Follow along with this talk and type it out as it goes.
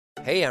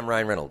Hey, I'm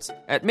Ryan Reynolds.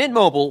 At Mint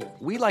Mobile,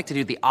 we like to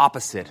do the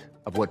opposite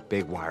of what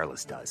Big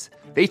Wireless does.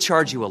 They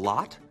charge you a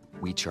lot,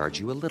 we charge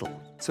you a little.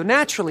 So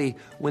naturally,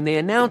 when they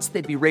announced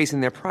they'd be raising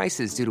their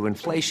prices due to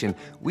inflation,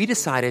 we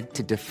decided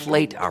to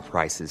deflate our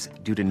prices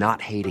due to not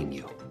hating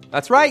you.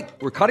 That's right.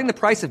 We're cutting the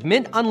price of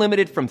Mint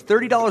Unlimited from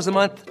 $30 a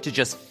month to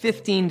just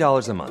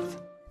 $15 a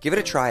month. Give it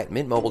a try at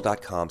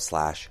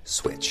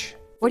mintmobile.com/switch.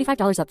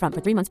 $45 up front for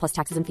 3 months plus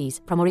taxes and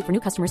fees. Promo rate for new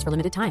customers for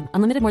limited time.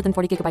 Unlimited more than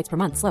 40 gigabytes per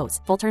month. Slows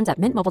full terms at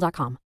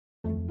mintmobile.com.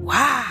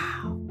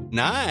 Wow.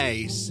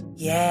 Nice.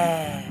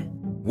 Yeah.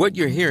 What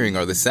you're hearing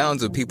are the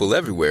sounds of people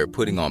everywhere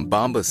putting on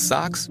Bombas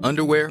socks,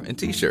 underwear, and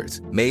T-shirts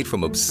made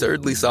from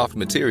absurdly soft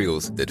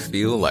materials that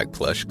feel like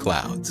plush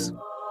clouds.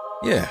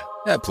 Yeah,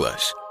 that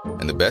plush.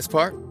 And the best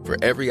part? For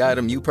every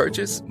item you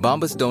purchase,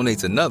 Bombas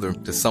donates another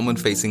to someone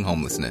facing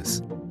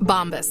homelessness.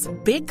 Bombas.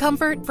 Big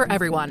comfort for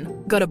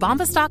everyone. Go to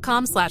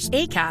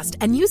bombas.com/ACAST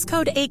and use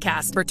code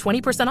ACAST for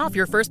 20% off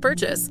your first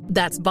purchase.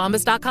 That's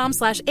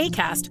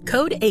bombas.com/ACAST.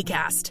 Code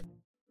ACAST.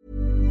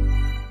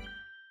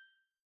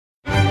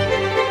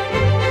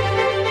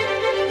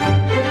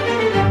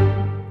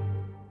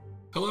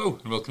 Hello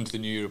and welcome to the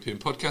New European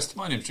Podcast.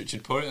 My name's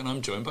Richard Porritt and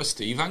I'm joined by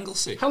Steve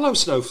Anglesey. Hello,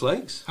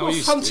 snowflakes. How are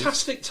you,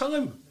 fantastic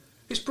time.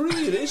 It's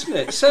brilliant, isn't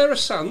it? Sarah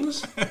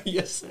Sands.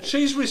 Yes, sir.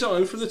 She's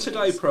resigned from the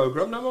Today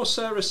programme. No more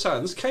Sarah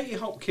Sands. Katie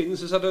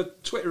Hopkins has had her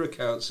Twitter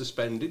account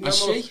suspended.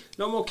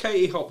 No more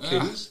Katie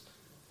Hopkins.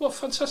 What a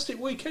fantastic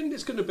weekend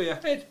it's going to be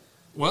ahead.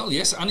 Well,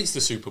 yes, and it's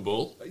the Super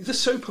Bowl. The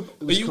Super Bowl.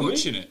 Are you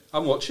watching it?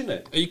 I'm watching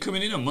it. Are you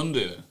coming in on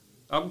Monday then?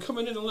 I'm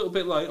coming in a little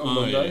bit late on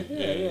Monday.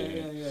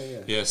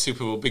 Yeah. Yeah,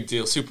 Super Bowl, big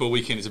deal. Super Bowl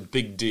weekend is a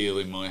big deal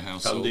in my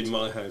household. And in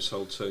my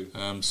household too.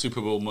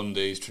 Super Bowl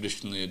Monday is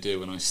traditionally a day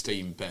when I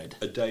stay in bed.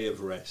 A day of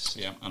rest.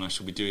 Yeah, and I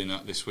shall be doing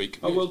that this week.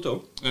 Oh, well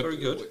done. Very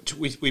good.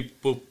 We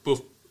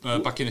both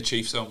back in the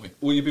Chiefs, aren't we?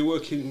 Will you be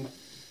working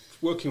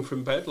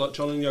from bed like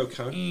John and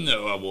Yoko?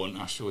 No, I won't.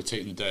 Actually, we're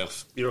taking the day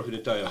off. You're having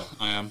a day off?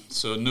 I am.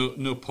 So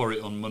no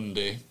porridge on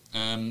Monday.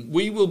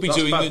 We will be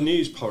doing bad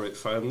news, Porritt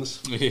fans.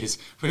 It is.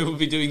 We will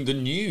be doing the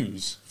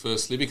news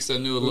firstly, because I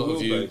know a lot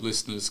of you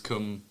listeners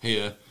come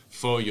here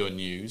for your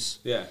news.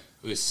 Yeah.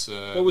 This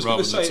rather than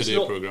the Today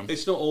programme.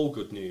 It's not all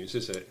good news,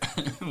 is it?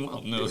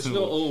 Well, no. It's not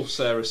all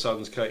Sarah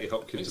Sands, Katie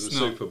Hopkins and the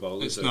Super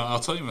Bowl, is it? It's not.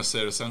 I'll tell you my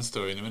Sarah Sands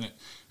story in a minute.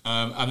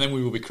 And then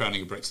we will be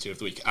crowning a Brexiteer of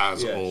the Week,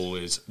 as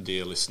always,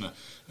 dear listener.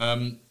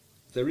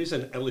 There is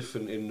an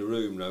elephant in the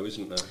room now,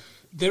 isn't there?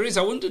 There is.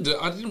 I wondered.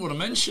 I didn't want to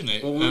mention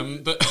it. Well,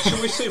 but shall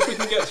we see if we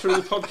can get through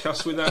the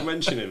podcast without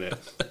mentioning it?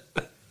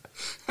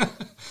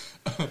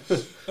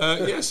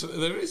 Yes,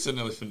 there is an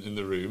elephant in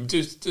the room.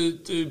 Do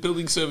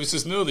building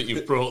services know that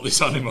you've brought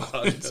this animal?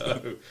 I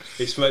know.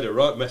 It's made a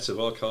right mess of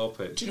our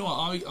carpet. Do you know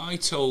what? I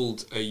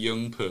told a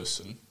young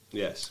person...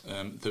 Yes.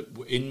 That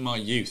in my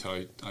youth,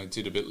 I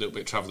did a little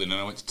bit of travelling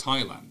and I went to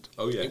Thailand.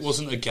 Oh, yes. It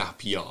wasn't a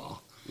gap year.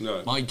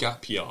 No. My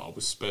gap year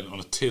was spent on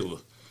a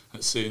till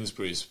at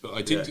Sainsbury's, but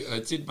I did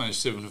manage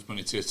to save enough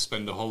money to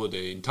spend a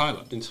holiday in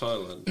Thailand.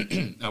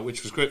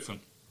 Which was great fun.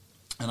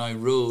 And I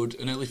rode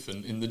an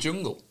elephant in the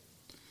jungle.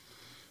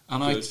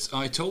 And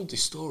I told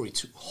this story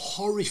to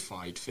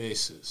horrified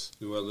faces.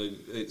 Well,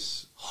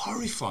 it's...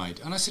 Horrified.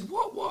 And I said,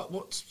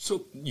 what?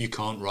 So you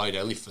can't ride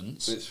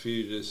elephants? It's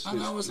viewed as...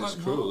 And I was like,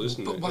 cruel,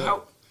 isn't it? But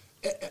how...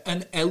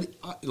 I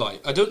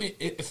don't...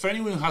 For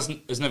anyone who has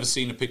never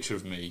seen a picture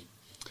of me,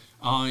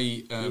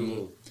 I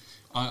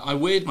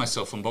weighed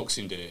myself on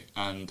Boxing Day,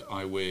 and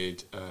I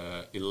weighed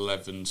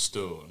 11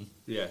 stone.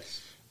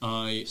 Yes.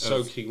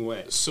 Soaking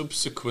wet.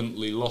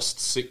 Subsequently lost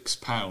 6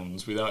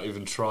 pounds without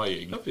even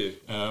trying. Have you?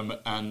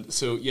 And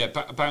so,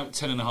 about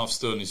 10.5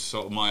 stone is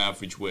sort of my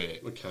average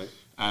weight. Okay.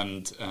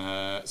 And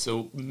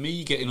so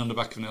me getting on the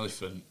back of an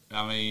elephant,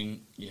 I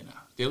mean,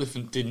 the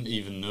elephant didn't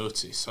even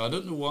notice. So I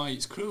don't know why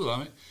it's cruel. I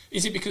mean,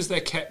 is it because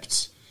they're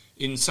kept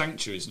in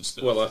sanctuaries and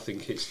stuff? Well, I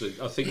think it's the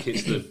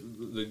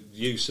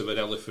use of an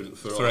elephant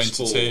for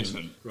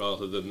entertainment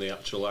rather than the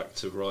actual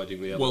act of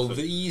riding the elephant. Well,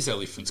 these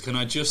elephants, can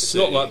I just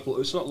say...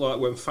 It's not like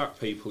when fat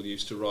people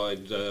used to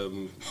ride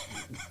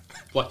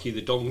Blackie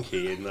the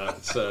donkey in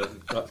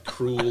that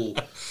cruel...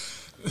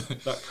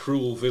 That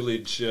cruel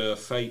village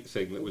fate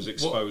thing that was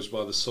exposed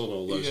by the Sun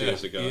all those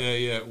years ago.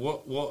 Yeah.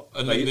 What?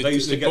 And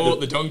they bought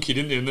the donkey,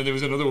 didn't they? And then there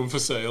was another one for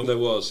sale. There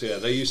was, yeah.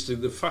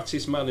 The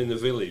fattest man in the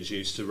village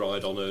used to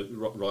ride a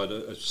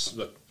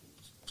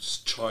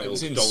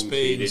child's donkey,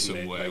 Spain didn't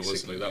somewhere, it? Basically,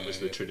 wasn't it? that was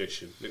the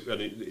tradition, and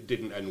it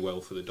didn't end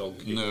well for the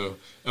donkey. No.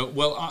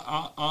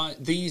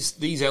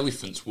 These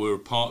elephants were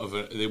part of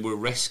They were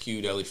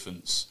rescued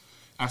elephants.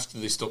 After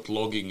they stopped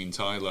logging in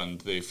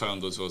Thailand, they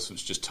found those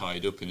elephants just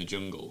tied up in the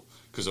jungle,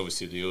 because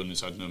obviously the owners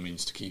had no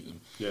means to keep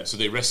them. Yeah. So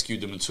they rescued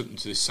them and took them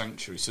to this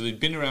sanctuary. So they'd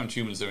been around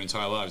humans their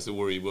entire lives. The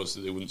worry was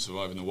that they wouldn't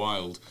survive in the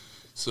wild.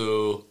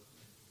 So,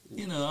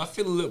 I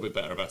feel a little bit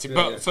better about it.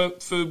 But for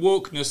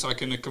wokeness, I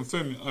can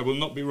confirm I will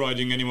not be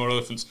riding any more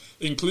elephants,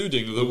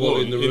 including the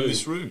one in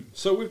this room.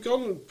 So we've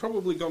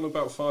probably gone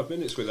about 5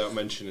 minutes without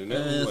mentioning it,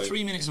 haven't we?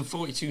 3 minutes and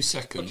 42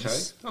 seconds. Okay,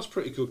 that's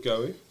pretty good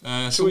going.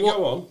 So we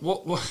go on?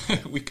 What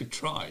we could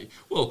try.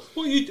 Well,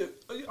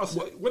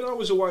 when I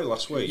was away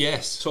last week,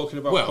 yes, talking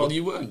about... Well,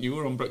 you weren't. You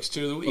were on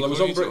Brexiteer of the Week. Well, I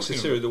was on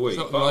Brexiteer of the Week.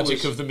 It's not the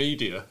magic of the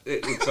media.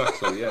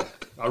 Exactly, yeah.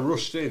 I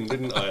rushed in,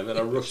 didn't I? And then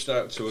I rushed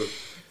out to a...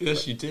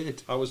 Yes, you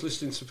did. I was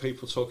listening to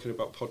people talking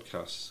about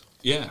podcasts.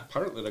 Yeah.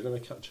 Apparently they're going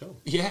to catch on.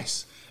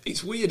 Yes.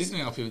 It's weird, isn't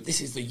it? How people,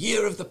 this is the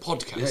year of the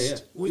podcast. Yeah.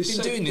 We've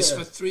been doing this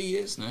for 3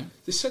 years now.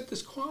 They said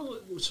there's quite a lot,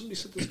 somebody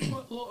said there's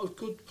quite a lot of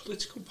good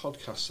political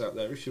podcasts out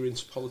there if you're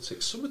into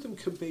politics. Some of them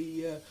can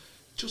be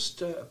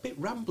just a bit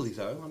rambly,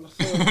 though. And I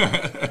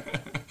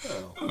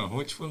thought,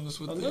 which ones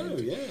would they? I know,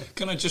 yeah.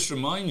 Can I just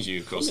remind you,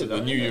 of course, that the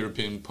New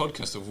European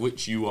podcast of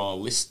which you are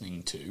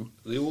listening to...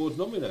 The award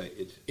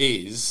nominated.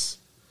 ...is...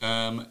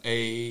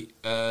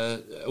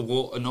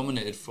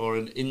 nominated for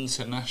an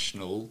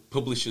International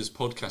Publishers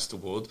Podcast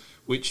Award,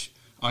 which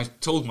I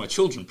told my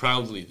children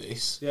proudly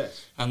this.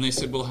 Yes. And they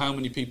said, well, how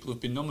many people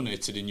have been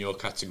nominated in your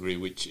category,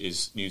 which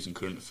is News and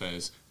Current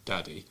Affairs,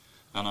 Daddy?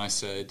 And I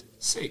said,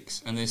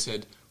 6. And they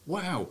said,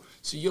 wow,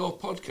 so your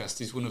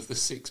podcast is one of the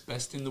 6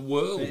 best in the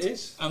world. It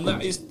is. And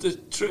that is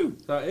true.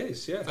 That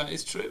is, yeah. That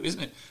is true,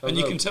 isn't it? And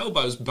you can tell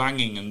by us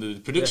banging, and the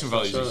production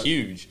values are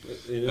huge.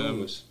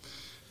 Enormous.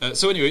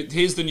 So anyway,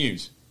 here's the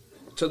news.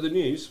 To the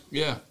news.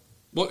 Yeah.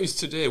 What is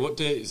today? What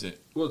date is it?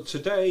 Well,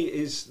 today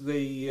is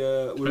the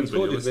we're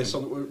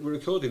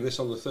recording this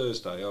on the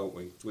Thursday, aren't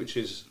we? Which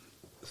is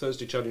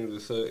Thursday, January the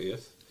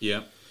 30th.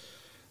 Yeah.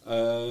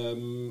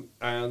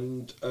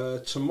 And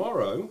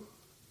tomorrow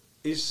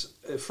is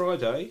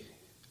Friday,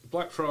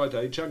 Black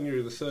Friday,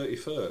 January the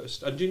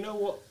 31st. And do you know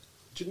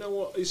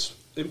what is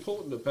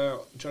important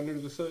about January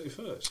the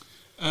 31st?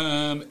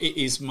 It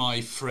is my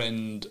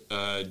friend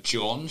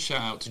John.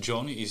 Shout out to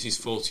John. It is his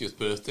 40th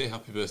birthday.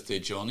 Happy birthday,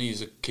 John.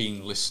 He's a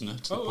keen listener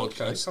to the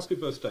podcast. Okay. Happy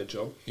birthday,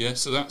 John. Yeah,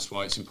 so that's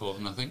why it's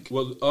important, I think.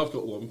 Well, I've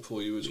got one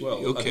for you as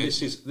well. Okay. And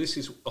this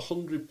is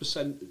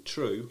 100%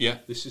 true. Yeah.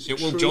 This is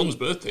well, true. John's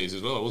birthday is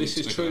as well. This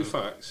is true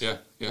facts. Yeah.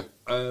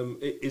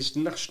 It is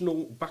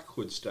National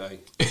Backwards Day.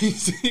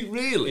 Is it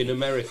really? In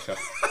America.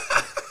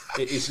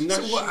 It is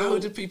national. So how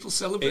do people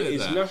celebrate that? It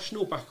is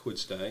National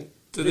Backwards Day.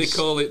 Do they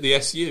call it the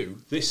SU?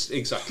 This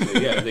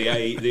exactly, yeah, the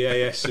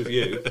AS of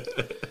you.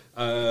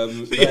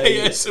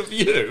 The AS of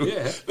you?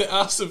 Yeah. The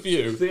ass of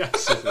you? The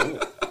ass of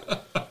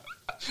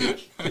you.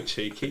 Bit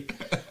cheeky.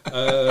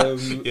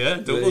 Yeah,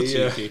 double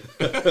cheeky.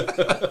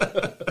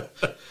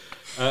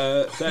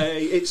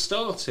 It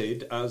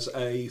started as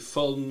a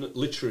fun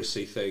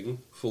literacy thing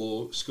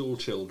for school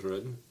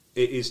children.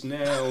 It is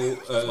now...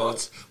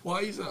 What? Why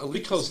is that a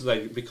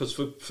literacy? Because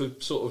for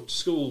sort of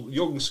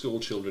young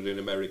school children in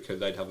America,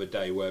 they'd have a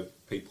day where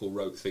people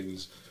wrote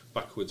things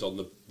backwards on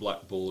the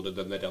blackboard, and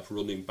then they'd have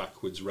running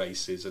backwards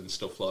races and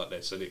stuff like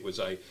this. And it was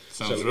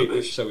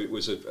it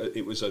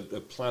was a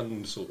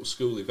planned sort of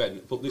school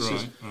event. But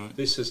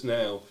this is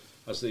now,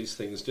 as these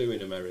things do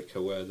in America,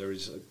 where there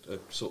is a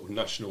sort of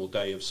national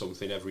day of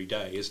something every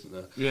day, isn't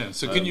there? Yeah,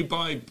 so can you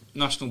buy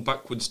National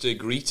Backwards Day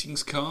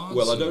greetings cards?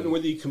 Well, I don't know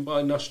whether you can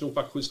buy National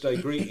Backwards Day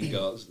greeting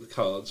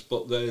cards,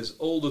 but there's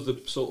all of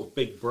the sort of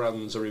big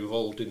brands are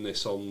involved in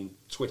this on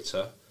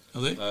Twitter. Are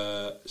they?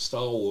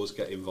 Star Wars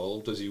get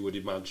involved, as you would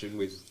imagine,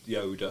 with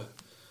Yoda.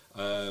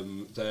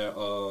 There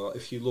are,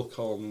 if you look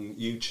on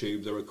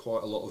YouTube, there are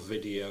quite a lot of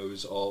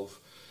videos of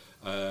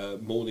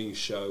morning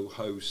show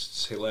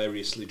hosts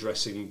hilariously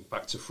dressing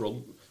back to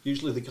front.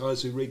 Usually the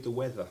guys who read the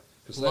weather,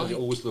 because they're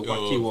always the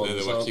wacky ones.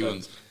 They're the wacky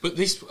ones. But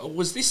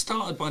was this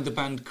started by the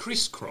band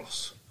Criss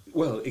Cross?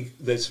 Well,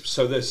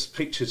 there's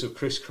pictures of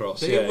Criss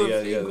Cross. They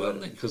were.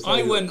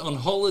 I went on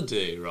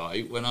holiday,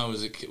 right, when I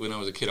was a kid.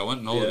 I went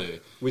on holiday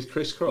with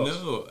Criss Cross.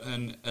 No,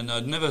 and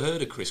I'd never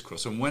heard of Criss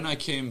Cross. And when I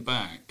came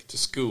back to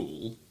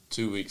school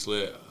 2 weeks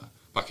later,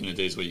 back in the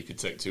days where you could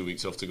take 2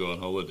 weeks off to go on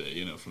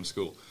holiday, from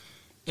school,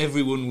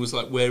 everyone was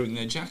like wearing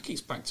their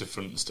jackets back to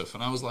front and stuff,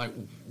 and I was like,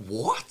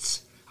 "What?"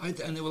 And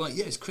they were like,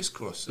 "Yeah, it's Criss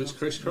Cross." It's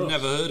Criss Cross.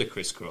 Never heard of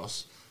Criss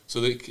Cross, so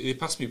they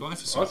passed me by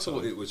for some time. I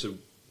thought it was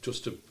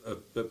just a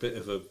bit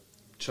of a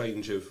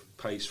change of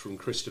pace from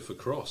Christopher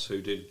Cross, who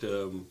did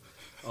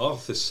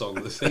Arthur's song,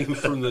 the theme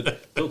from the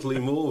Dudley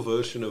Moore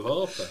version of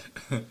Arthur.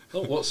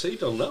 Oh, what's he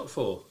done that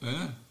for?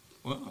 Yeah.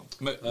 Well,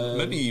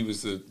 maybe he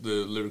was the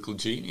lyrical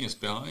genius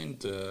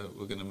behind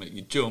We're Going to Make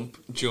You Jump.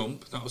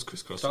 That was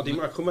Criss Cross. Daddy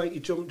Mac will make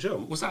you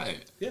jump. Was that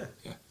it? Yeah.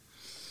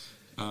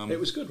 It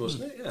was good,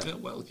 wasn't it? Yeah.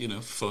 Well,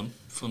 fun.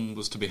 Fun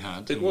was to be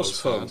had. It was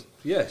fun.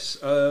 Yes.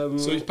 So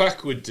it's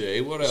Backward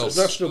Day. What else?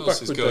 So National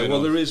Backward Day.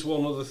 Well, there is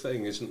one other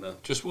thing, isn't there?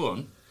 Just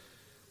one?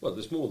 Well,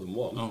 there's more than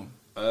one.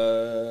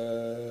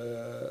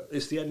 Oh.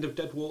 It's the end of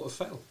Deadwater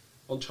Fell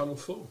on Channel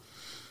 4.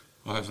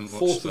 I haven't watched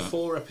Fourth that. of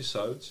 4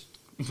 episodes.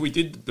 We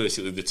did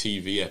basically the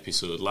TV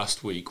episode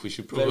last week. We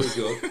should probably...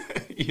 Very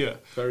good. Yeah.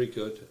 Very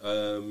good.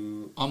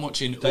 I'm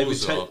watching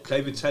Ozark.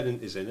 David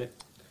Tennant is in it.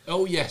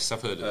 Oh, yes,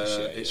 I've heard of this.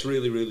 It's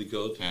really, really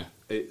good. Yeah.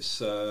 It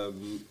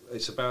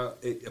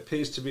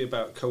appears to be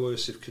about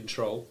coercive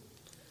control.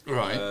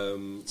 Right.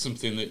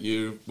 Something that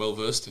you're well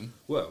versed in.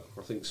 Well,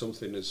 I think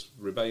something as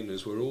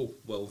Remainers we're all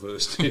well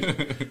versed in.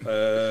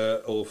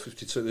 Or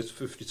 52%,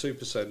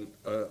 52%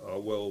 are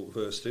well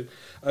versed in.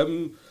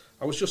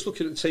 I was just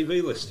looking at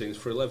TV listings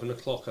for 11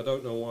 o'clock. I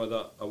don't know why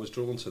I was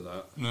drawn to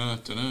that. No, I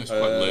don't know. It's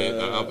quite late.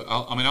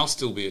 I'll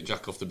still be at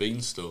Jack Off the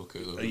Beanstalk.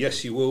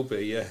 Yes, you will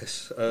be,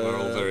 yes. We're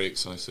all very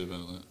excited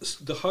about that.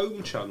 The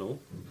Home Channel.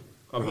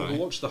 I've never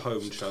watched the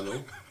Home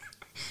Channel.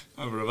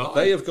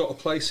 They have got A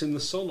Place in the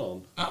Sun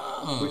on,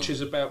 which is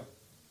about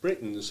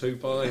Britons who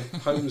buy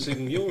homes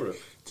in Europe.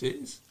 It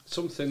is.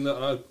 Something that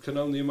I can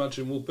only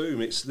imagine will boom.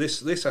 It's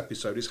this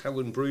episode is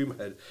Helen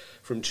Broomhead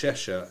from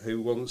Cheshire,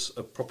 who wants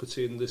a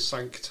property in the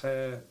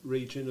Sanctaire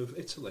region of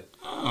Italy.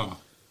 Oh.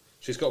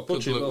 She's got a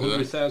budget of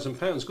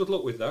 £100,000. Good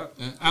luck with that.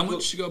 Yeah. How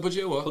much she got a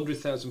budget of what?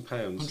 £100,000.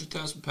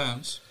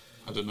 £100,000.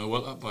 I don't know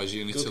what that buys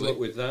you in Italy. Good luck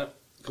with that.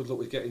 Good luck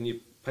with getting your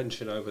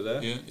pension over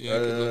there. Yeah,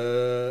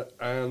 good luck.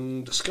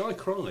 And Sky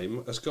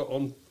Crime has got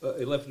on at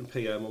 11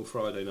 p.m. on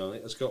Friday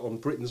night. Has got on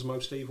Britain's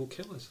Most Evil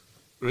Killers.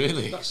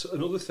 Really? That's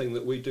another thing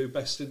that we do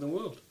best in the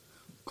world.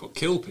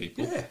 Kill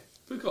people? Yeah.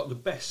 We've got the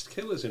best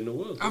killers in the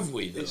world. Have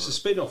we, though? It's a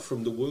spin-off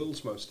from the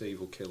world's Most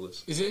Evil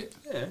Killers. Is it?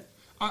 Yeah.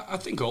 I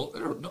think all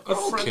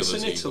France killers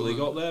and Italy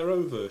evil, got their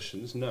own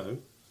versions. No.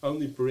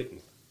 Only Britain.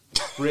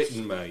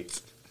 Britain,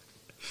 mate.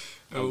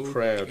 I'm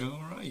proud.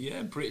 All right,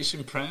 yeah, British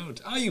and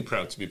proud. Are you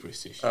proud to be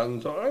British?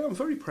 And I am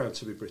very proud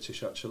to be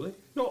British, actually.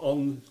 I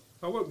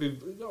won't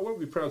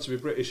be proud to be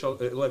British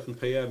at 11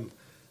 p.m.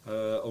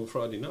 On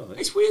Friday night.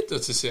 It's weird though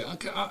to say.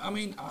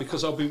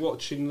 Because I'll be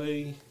watching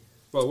I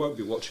won't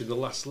be watching The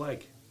Last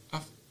Leg.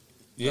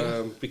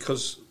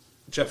 Because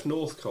Jeff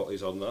Northcott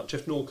is on that.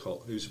 Jeff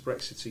Northcott, who's a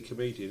Brexity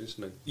comedian,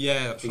 isn't he?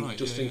 Yeah, that's right.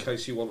 Just in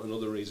case you want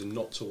another reason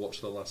not to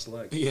watch The Last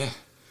Leg. Yeah.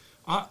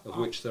 Of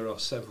which there are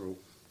several.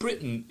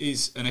 Britain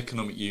is an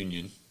economic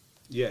union.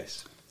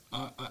 Yes.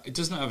 It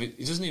doesn't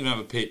even have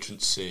a patron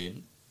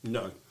saint.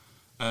 No.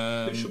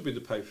 It should be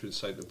the patron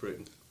saint of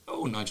Britain.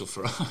 Oh, Nigel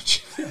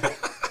Farage.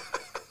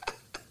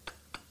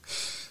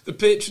 The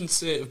patron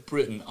saint of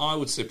Britain, I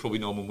would say probably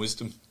Norman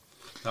Wisdom.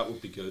 That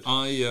would be good.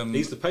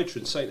 He's the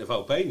patron saint of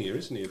Albania,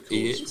 isn't he, of course?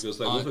 He is. Because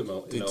they love him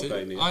in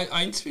Albania.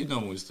 I interviewed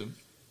Norman Wisdom.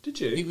 Did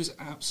you? He was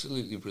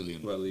absolutely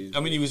brilliant. Well,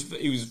 he was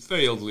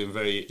very elderly and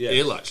very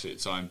ill actually at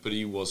the time, but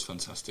he was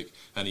fantastic.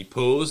 And he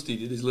posed. He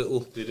did his little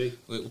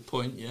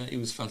point. Yeah, he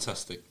was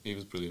fantastic. He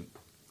was brilliant.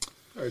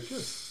 Very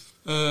good.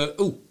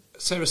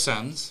 Sarah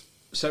Sands.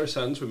 Sarah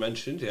Sands, we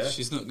mentioned. Yeah,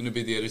 she's not going to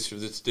be the editor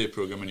of the Today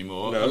programme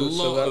anymore. No,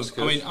 so that's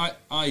good. I mean,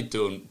 I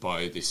don't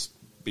buy this.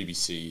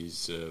 BBC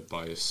is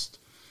biased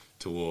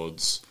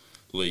towards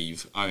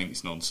Leave. I think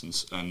it's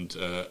nonsense, and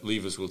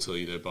Leavers will tell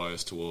you they're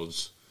biased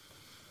towards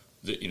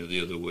the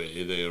other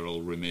way. They are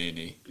all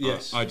Remainy.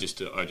 Yes, I just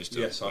don't.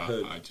 Yes, I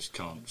heard. I just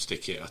can't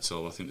stick it at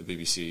all. I think the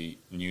BBC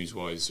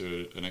Newswise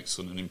are an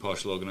excellent and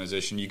impartial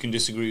organisation. You can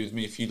disagree with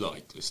me if you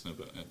like, listener,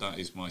 but that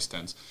is my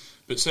stance.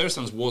 But Sarah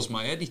Sands was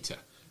my editor.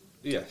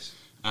 Yes,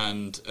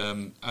 and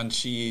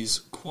she is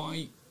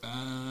quite.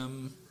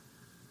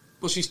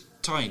 She's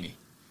tiny.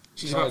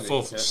 She's about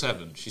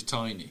 4'7". She's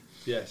tiny.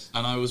 Yes.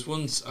 And I was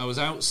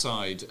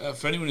outside.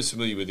 For anyone who's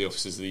familiar with the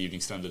offices of the Evening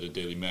Standard and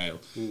Daily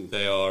Mail,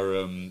 they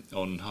are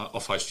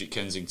off High Street,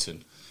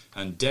 Kensington,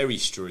 and Derry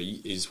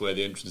Street is where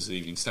the entrance of the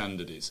Evening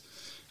Standard is.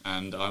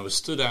 And I was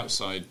stood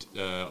outside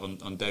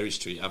on Derry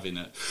Street having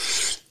a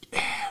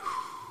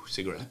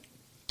cigarette.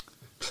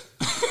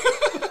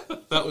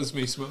 That was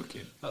me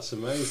smoking. That's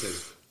amazing.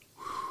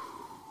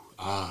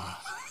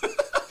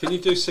 Can you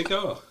do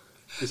cigar?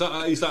 Is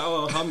that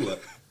our Hamlet?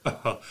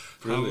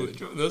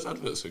 Brilliant. Those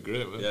adverts are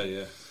great, weren't they?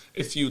 Yeah.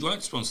 If you'd like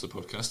to sponsor the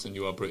podcast and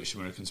you are British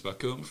American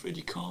Tobacco, I'm afraid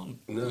you can't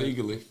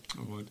legally.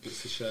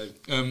 It's a shame.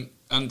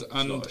 It's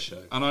not a shame.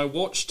 And I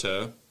watched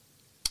her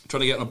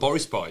trying to get on a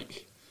Boris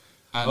bike,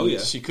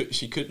 and she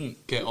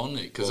couldn't get on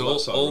it because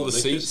all the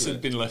seats had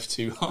been left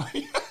too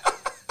high.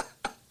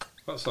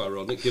 That's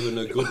ironic, given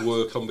her good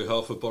work on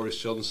behalf of Boris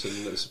Johnson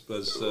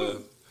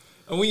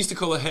and we used to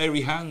call her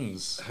Hairy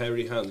Hands.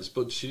 Hairy Hands,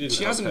 but she didn't.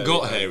 She hasn't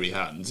got hairy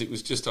hands. It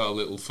was just our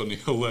little funny,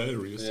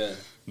 hilarious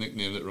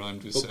nickname that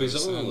rhymed with Sarah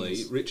Sands. But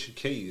bizarrely, Richard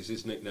Keys,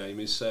 his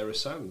nickname is Sarah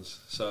Sands.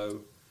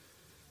 So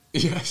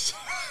yes,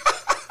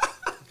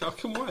 I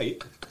can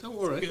wait. Don't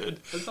worry.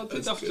 Good. I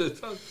did have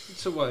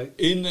to wait.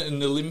 In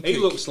an Olympic, he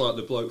looks like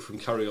the bloke from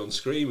Carry On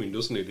Screaming,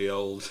 doesn't he? The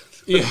old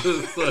in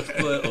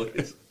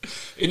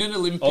an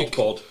Olympic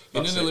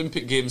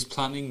Olympic Games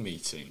planning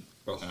meeting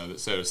that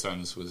Sarah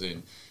Sands was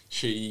in.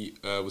 She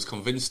was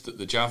convinced that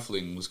the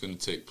javelin was going to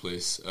take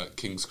place at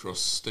King's Cross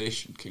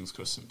Station, King's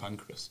Cross St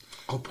Pancras,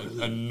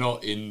 and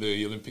not in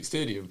the Olympic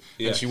Stadium.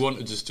 Yes. And she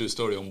wanted us to do a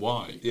story on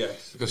why.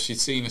 Yes. Because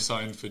she'd seen a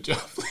sign for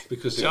javelin.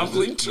 Because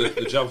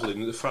the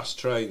javelin, the fast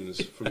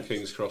trains from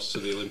King's Cross to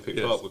the Olympic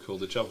Park were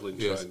called the javelin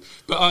trains.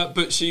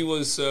 But she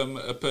was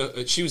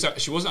she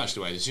wasn't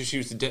actually the editor. She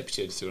was the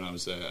deputy editor when I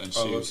was there, and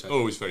she was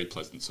always very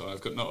pleasant. So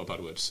I've got not a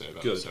bad word to say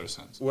about Sarah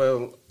Sands.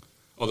 Well,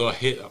 although I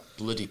hate that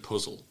bloody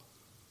puzzle.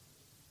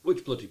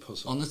 Which bloody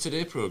puzzle? On the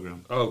Today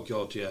programme. Oh,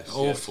 God, yes.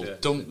 Awful. Yes.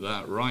 Dump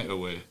that right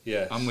away.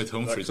 Yes. I'm with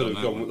Humphreys on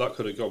that one. That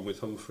could have gone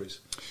with Humphreys.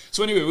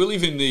 So anyway, we're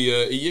leaving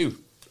the EU.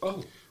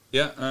 Oh.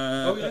 Yeah.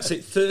 Oh, yeah. That's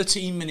it.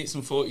 13 minutes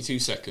and 42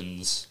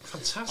 seconds.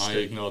 Fantastic. I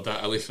ignored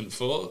that elephant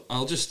for.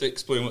 I'll just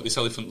explain what this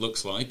elephant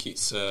looks like.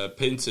 It's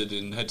painted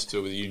in head to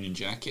toe with a Union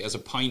Jack. It has a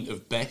pint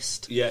of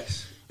best.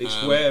 Yes.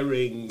 It's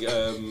wearing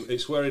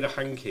a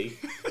hanky.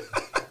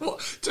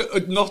 What?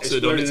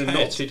 Knotted It's wearing on its a head.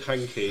 knotted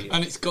hanky.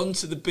 And it's gone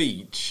to the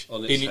beach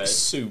On in its its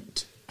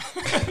suit.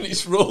 And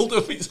it's rolled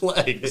up its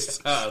legs.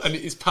 It has. And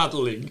it is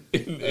paddling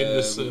in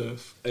the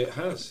surf. It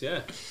has,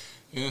 yeah.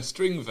 Yeah,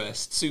 string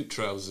vest, suit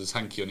trousers,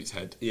 hanky on its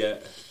head. Yeah.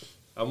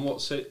 And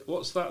what's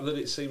that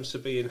it seems to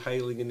be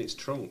inhaling in its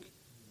trunk?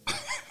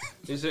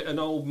 Is it an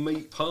old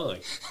meat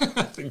pie?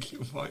 I think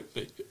it might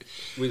be.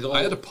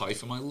 I had a pie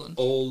for my lunch.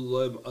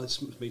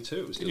 Me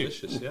too, it was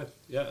delicious, yeah.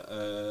 Yeah.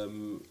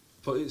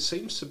 But it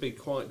seems to be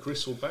quite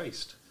gristle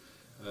based.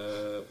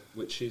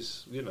 Which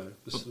is,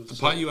 the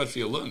pie you had for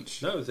your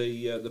lunch? No,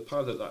 the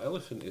pie that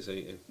elephant is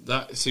eating.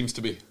 That seems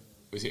to be...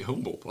 Is it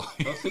humble pie?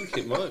 I think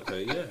it might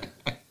be, yeah.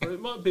 Well, it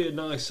might be a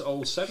nice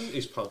old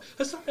 70s pie.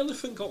 Has that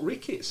elephant got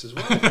rickets as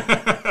well?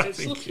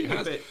 It's looking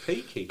a bit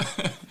peaky.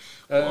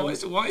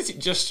 Why is it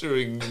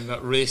gesturing in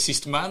that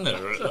racist manner?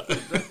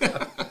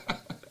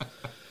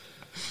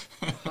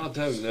 I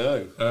don't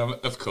know.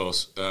 Of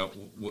course.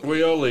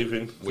 We are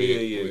leaving.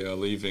 We are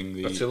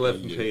leaving at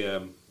 11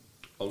 p.m.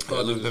 on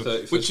Friday the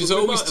 31st. Which has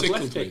always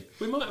tickled me.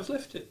 We might have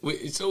left it.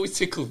 It's always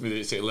tickled me that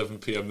it's at 11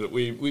 p.m. that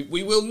we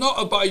will not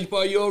abide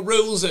by your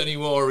rules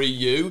anymore,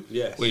 EU.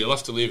 Yes. Well, you'll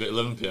have to leave at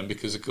 11 p.m.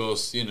 because, of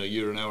course,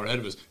 you're an hour ahead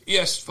of us.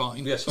 Yes,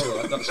 fine. Yes, all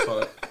right, that's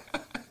fine.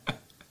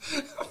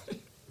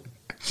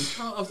 We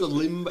can't have the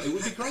limbo. It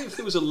would be great if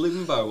there was a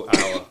limbo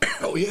hour.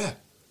 Oh, yeah.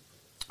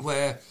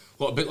 Where...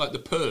 a bit like The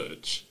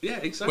Purge? Yeah,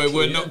 exactly. Where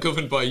we're not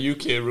governed by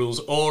UK rules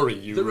or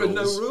EU rules. There are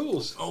no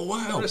rules. Oh,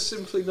 wow. There are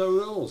simply no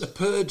rules. The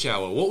Purge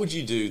hour. What would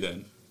you do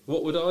then?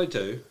 What would I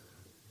do?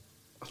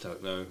 I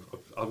don't know.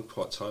 I'm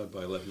quite tired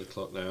by 11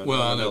 o'clock now.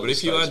 Well, I know, but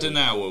if you had an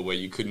hour where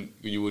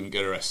you wouldn't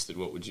get arrested,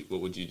 what would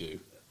you do?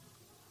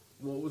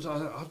 What would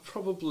I'd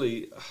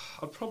probably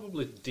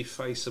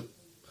deface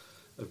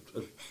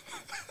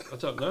I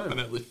don't know. An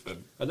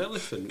elephant. An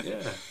elephant,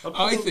 yeah.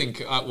 I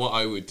think what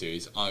I would do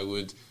is I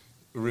would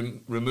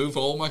remove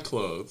all my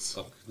clothes.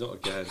 Oh, not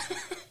again.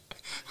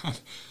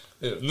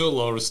 No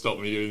law has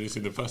stopped me doing this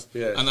in the past.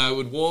 Yes. And I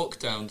would walk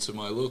down to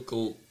my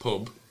local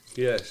pub.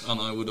 Yes.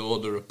 And I would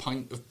order a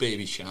pint of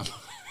baby sham.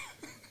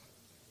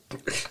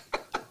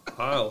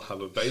 I'll have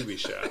a baby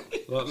sham.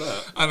 Like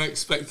that. And I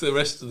expect the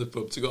rest of the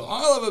pub to go,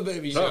 I'll have a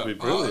baby sham. That'd be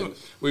brilliant.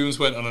 We once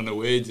went on an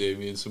away day,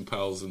 me and some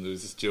pals, and there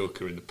was this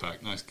joker in the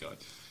pack, nice guy.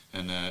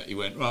 And he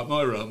went, right,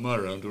 my round.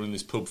 We're in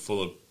this pub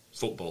full of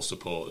football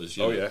supporters.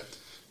 Oh, yeah.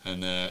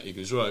 And he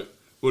goes, right,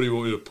 what do you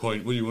want your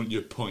pint? What do you want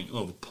your pint?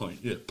 Oh, a pint.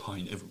 Yeah,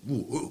 pint.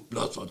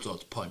 Lots,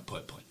 pint.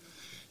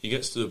 He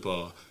gets to the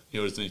bar,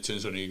 then he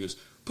turns around and he goes,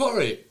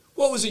 Porry,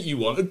 what was it you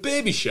wanted?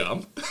 Baby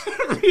sham?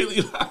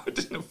 Really loud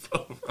in the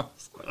pub.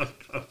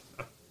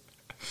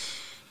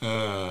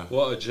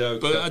 What a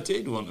joke. But I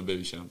did want a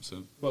baby sham,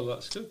 so... Well,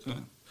 that's good.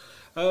 Yeah.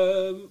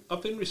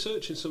 I've been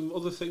researching some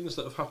other things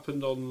that have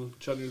happened on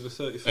January the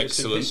 31st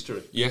Excellent. in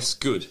history. Yes,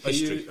 good.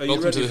 History. Are you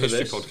Welcome ready to the for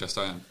History this? Podcast,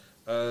 I am.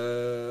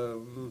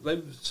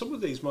 Some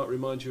of these might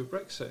remind you of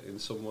Brexit in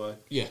some way.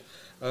 Yeah.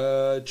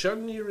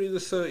 January the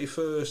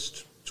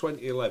 31st,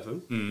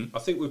 2011. I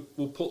think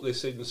we'll put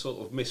this in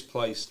sort of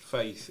misplaced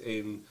faith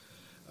in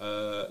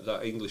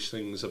that English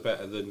things are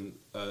better than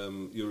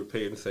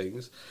European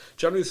things.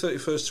 January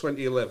 31st,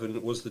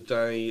 2011 was the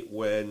day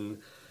when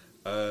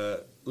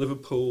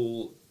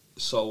Liverpool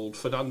sold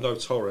Fernando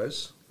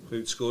Torres,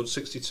 who'd scored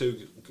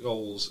 62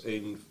 goals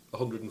in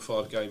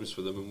 105 games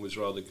for them and was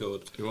rather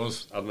good. He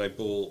was. And they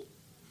bought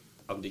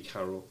Andy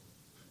Carroll.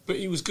 But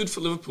he was good for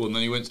Liverpool, and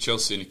then he went to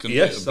Chelsea and he couldn't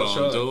Yes, hit a that's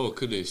barn right. door,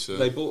 could he? So.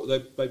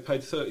 They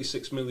paid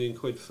 36 million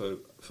quid for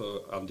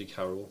Andy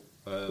Carroll.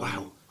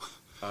 Wow.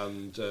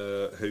 And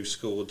who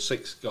scored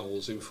 6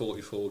 goals in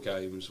 44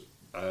 games,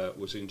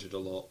 was injured a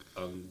lot,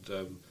 and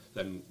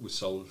then was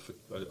sold for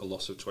a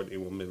loss of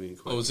 21 million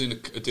quid. I was in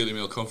a Daily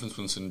Mail conference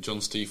once, and John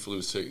Stiefel, who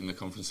was taking the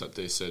conference that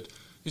day, said,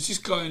 "Is this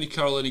guy Andy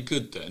Carroll any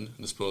good then?"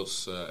 And the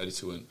sports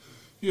editor went,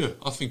 "Yeah,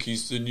 I think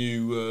he's the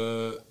new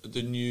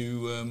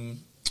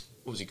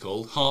what was he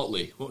called?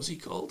 Hartley. What was he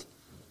called?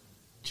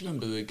 Do you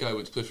remember the guy who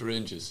went to play for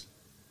Rangers?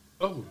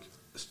 Oh,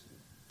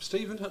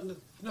 Stephen?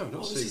 No, not What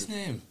was Stephen. his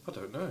name? I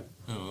don't know.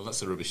 Oh, well,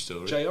 that's a rubbish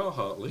story. J.R.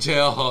 Hartley.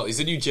 J.R. Hartley. He's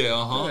the new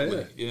J.R.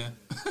 Hartley. Yeah.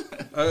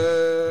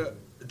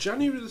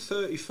 January the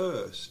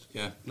 31st,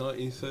 Yeah.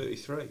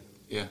 1933.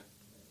 Yeah.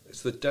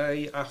 It's the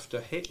day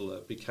after Hitler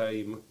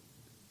became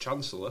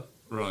Chancellor.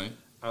 Right.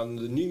 And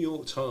the New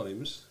York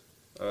Times,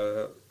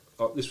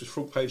 this was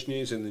front page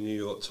news in the New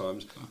York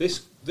Times.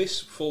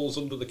 This falls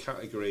under the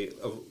category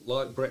of,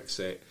 like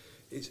Brexit,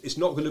 it's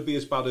not going to be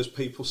as bad as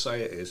people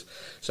say it is.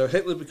 So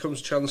Hitler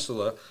becomes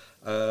Chancellor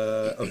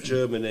of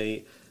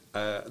Germany.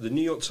 The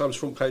New York Times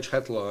front page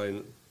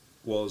headline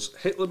was,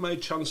 Hitler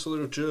made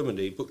Chancellor of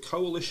Germany, but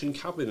coalition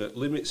cabinet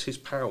limits his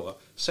power.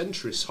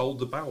 Centrists hold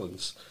the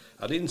balance.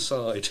 And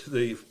inside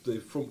the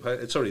front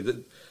page,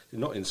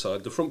 not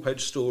inside, the front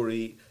page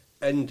story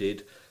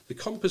ended, The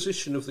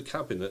composition of the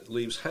cabinet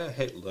leaves Herr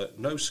Hitler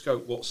no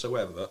scope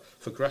whatsoever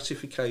for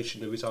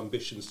gratification of his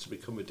ambitions to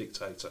become a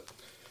dictator.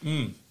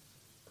 Didn't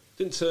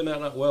turn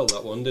out that well,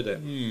 that one, did it?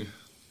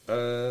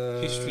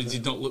 History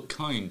did not look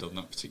kind on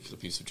that particular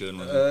piece of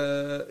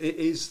journalism. It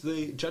is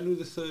the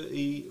January the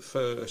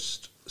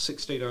 31st,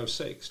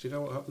 1606. Do you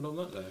know what happened on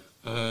that day?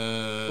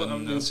 What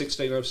happened in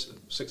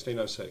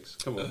 1606?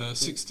 Come on.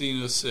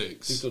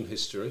 1606. You've done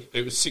history.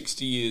 It was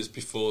 60 years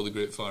before the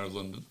Great Fire of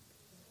London.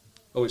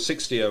 Oh, it's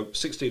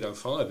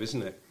 1605,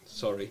 isn't it?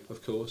 Sorry,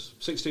 of course.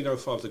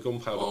 1605, the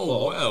gunpowder plot.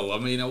 Oh, well, I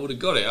mean, I would have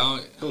got it.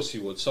 Of course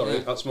you would. Sorry,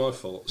 that's my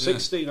fault.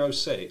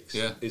 1606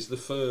 is the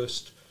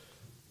first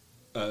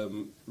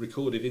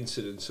recorded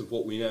incident of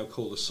what we now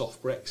call a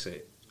soft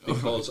Brexit,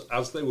 because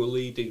as they were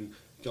leading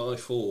Guy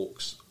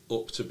Fawkes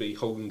up to be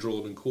hung,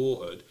 drawn and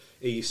quartered,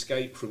 he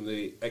escaped from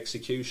the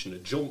executioner,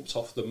 jumped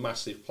off the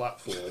massive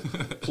platform,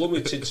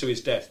 plummeted to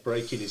his death,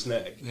 breaking his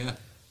neck,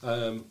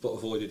 but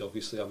avoided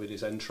obviously having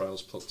his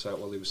entrails plucked out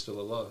while he was still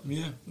alive.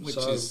 Yeah, which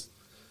is,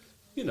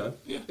 you know,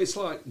 it's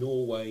like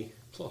Norway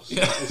plus,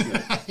 isn't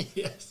it?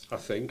 Yes, I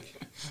think.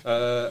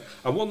 And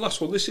one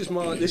last one. This is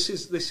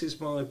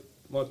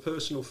my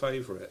personal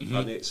favourite,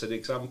 and it's an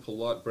example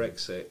like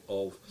Brexit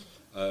of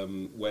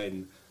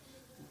when,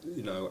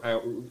 you know,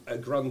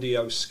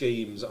 grandiose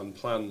schemes and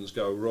plans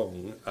go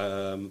wrong,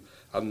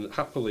 and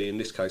happily in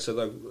this case,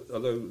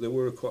 although there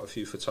were quite a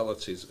few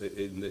fatalities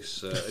in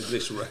this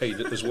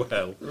raid as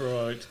well.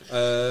 Right.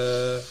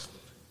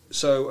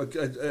 So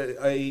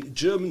a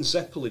German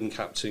Zeppelin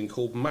captain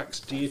called Max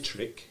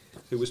Dietrich,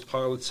 who was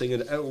piloting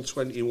an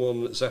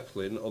L-21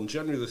 Zeppelin on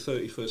January the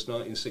 31st,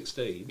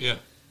 1916,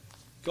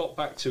 got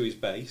back to his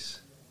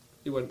base.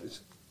 They went,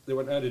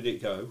 how did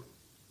it go,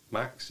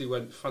 Max? He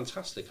went,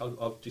 fantastic,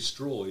 I've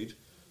destroyed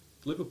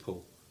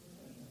Liverpool.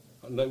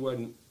 And they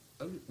went,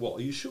 what,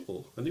 are you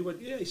sure? And he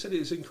went, yeah, he said,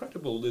 it's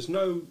incredible. There's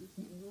no,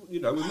 you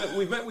know,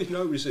 we met with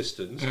no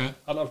resistance, and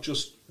I've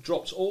just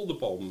dropped all the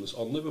bombs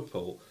on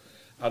Liverpool.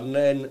 And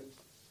then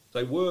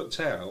they worked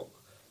out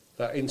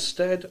that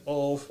instead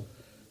of,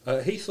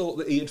 he thought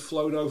that he had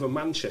flown over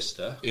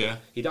Manchester,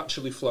 he'd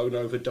actually flown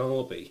over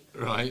Derby.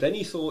 Right. Then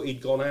he thought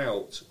he'd gone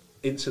out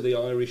into the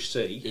Irish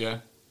Sea,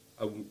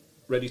 and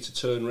ready to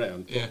turn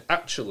round. But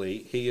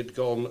actually, he had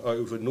gone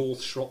over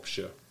North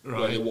Shropshire,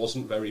 where there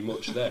wasn't very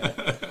much there.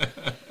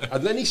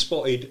 And then he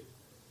spotted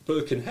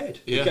Birkenhead,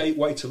 the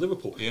gateway to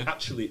Liverpool.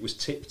 Actually, it was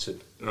Tipton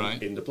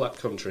in the Black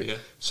Country.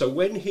 So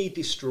when he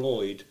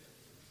destroyed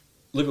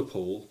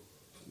Liverpool,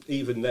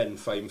 even then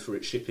famed for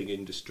its shipping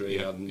industry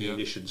and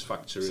munitions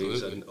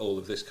factories and all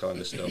of this kind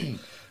of stuff,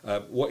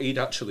 what he'd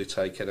actually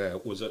taken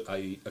out was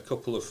a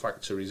couple of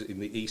factories in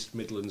the East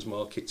Midlands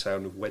market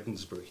town of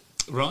Wednesbury.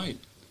 Right.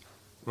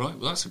 Well,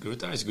 that is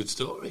a good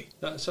story.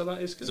 So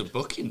that is good. There's a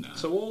book in that.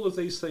 So all of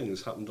these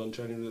things happened on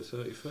January the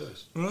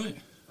 31st.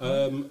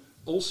 Right.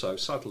 Also,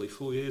 sadly,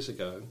 4 years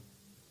ago,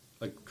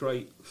 a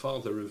great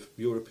father of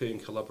European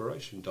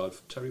collaboration died.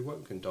 Terry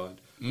Wogan died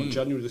on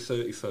January the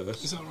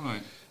 31st. Is that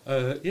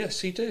right?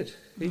 Yes, he did.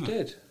 He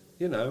did.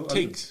 You know,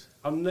 Tiggs.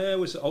 And there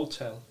was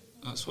Otel.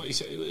 That's what he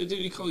said. Did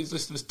he call his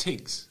listeners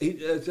Tiggs?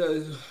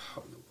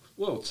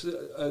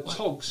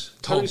 Togs.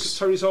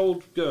 Terry's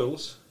old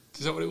girls.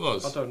 Is that what it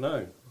was? I don't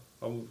know.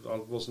 I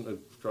wasn't a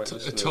great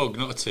listener. A tog,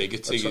 not a tig. A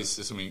tig is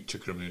something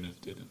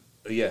Chukwuemeka did.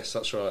 Yes,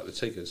 that's right. The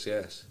Tiggers,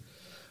 yes.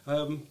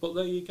 But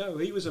there you go.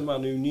 He was a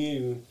man who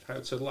knew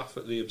how to laugh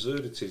at the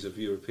absurdities of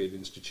European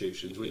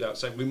institutions without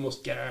saying we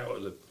must get out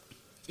of them.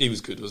 He was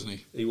good, wasn't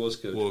he? He was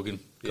good. Wogan.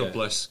 God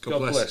bless. God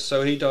bless.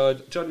 So he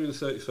died January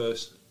the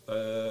 31st,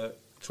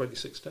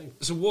 2016.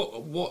 So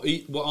what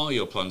are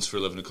your plans for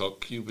 11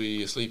 o'clock? You'll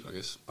be asleep, I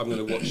guess. I'm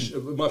going to watch...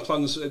 my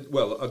plans...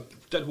 Well,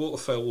 Deadwater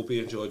Fell will be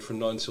enjoyed from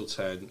 9 till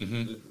 10.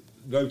 Mm-hmm.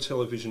 No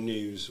television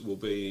news will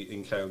be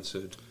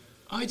encountered.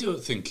 I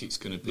don't think it's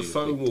going to be.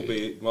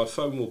 My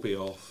phone will be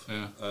off.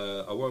 Yeah.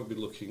 I won't be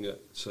looking at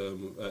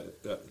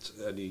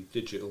any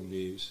digital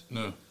news.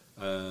 No.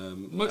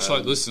 Much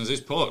like listeners to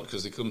this pod,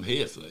 because they come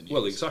here for their news.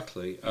 Well,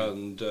 exactly. Yeah.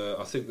 And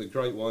I think the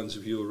great wines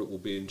of Europe will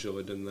be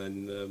enjoyed, and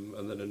then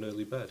an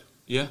early bed.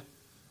 Yeah.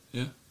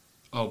 Yeah.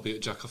 I'll be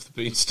at Jack off the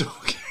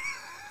Beanstalk.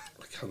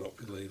 I cannot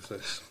believe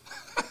this.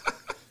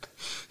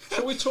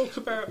 Shall we talk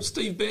about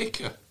Steve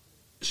Baker?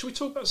 Should we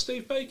talk about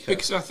Steve Baker?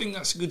 Because I think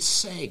that's a good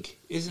seg,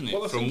 isn't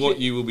it, from what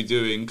you will be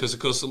doing? Because, of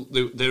course,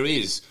 there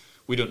is...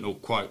 We don't know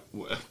quite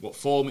what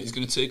form it's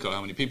going to take or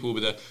how many people will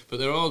be there, but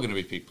there are going to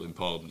be people in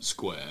Parliament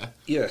Square.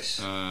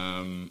 Yes.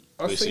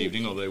 This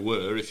evening, or they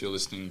were, if you're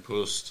listening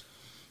post.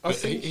 But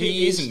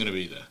he isn't going to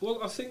be there.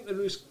 Well, I think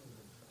there is...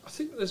 I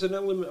think there's an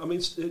element... I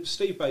mean,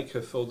 Steve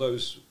Baker, for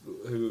those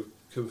who are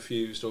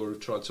confused or have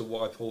tried to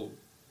wipe all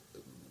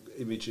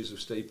images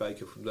of Steve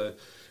Baker from their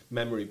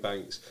memory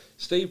banks,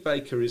 Steve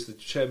Baker is the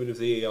chairman of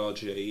the ERG.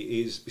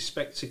 He's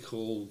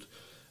bespectacled...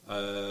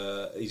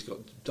 he's got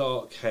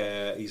dark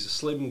hair, he's a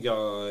slim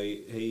guy,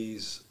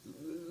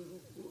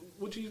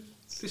 would you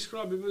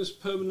describe him as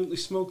permanently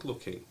smug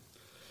looking,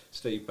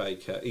 Steve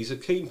Baker? He's a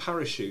keen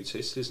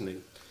parachutist, isn't he?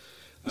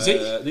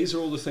 These are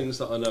all the things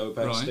that I know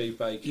about Steve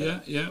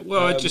Baker. Yeah.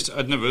 Well,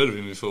 I'd never heard of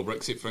him before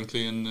Brexit,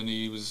 frankly, and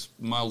he was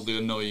mildly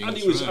annoying. And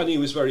he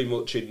was very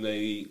much in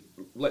the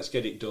let's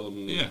get it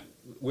done.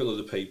 Will of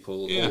the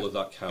people, all of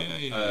that camp.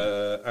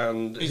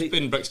 And he's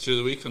been Brexiteer of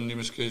the Week on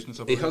numerous occasions.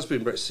 He has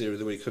been Brexiteer of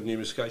the Week on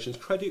numerous occasions.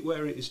 Credit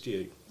where it is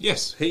due.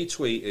 Yes. He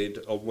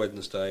tweeted on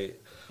Wednesday,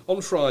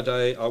 on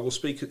Friday, I will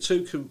speak at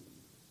two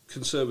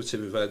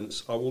Conservative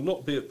events. I will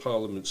not be at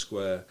Parliament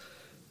Square.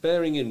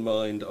 Bearing in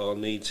mind our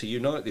need to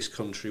unite this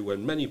country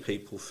when many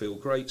people feel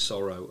great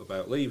sorrow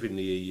about leaving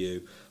the EU,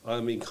 I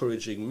am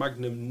encouraging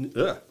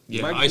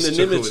magnanimity. I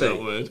struggle with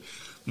that word.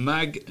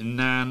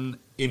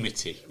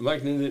 Magnanimity.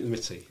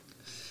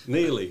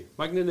 Nearly.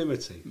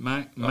 Magnanimity.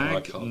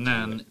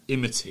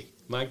 Magnanimity.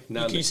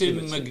 Magnanimity. You say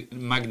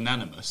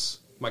magnanimous.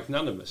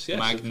 Magnanimous, yes.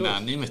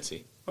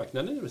 Magnanimity.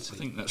 Magnanimity. I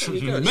think that's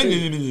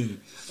magnanimity.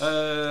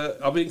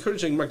 I'll be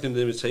encouraging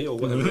magnanimity, or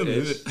whatever it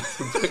is,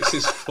 from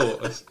Brexit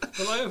supporters.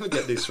 Will I ever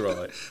get this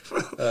right?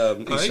 I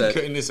ain't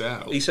cutting this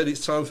out. He said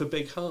it's time for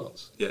big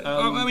hearts. Yeah,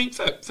 I mean,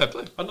 fair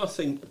play. And I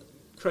think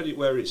credit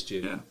where it's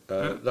due.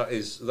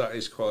 That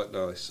is quite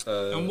nice.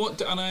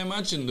 And I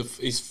imagine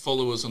his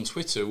followers on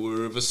Twitter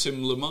were of a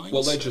similar mindset.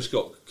 Well, they just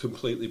got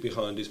completely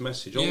behind his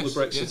message. All the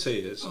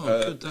Brexiteers.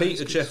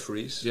 Peter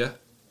Jeffries,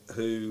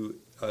 who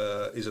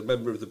is a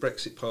member of the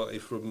Brexit Party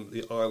from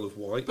the Isle of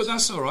Wight. But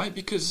that's all right,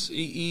 because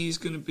he's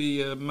going to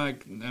be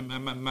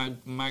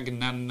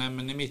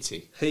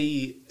magnanimity.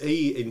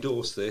 He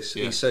endorsed this.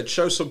 He said,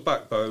 show some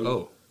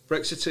backbone.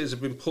 Brexiteers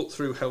have been put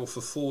through hell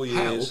for 4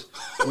 years.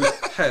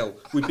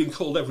 We've been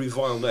called every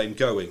vile name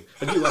going,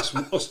 and you ask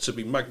us to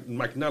be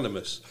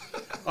magnanimous.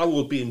 I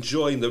will be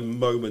enjoying the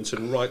moment,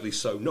 and rightly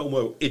so. No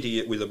more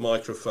idiot with a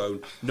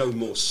microphone. No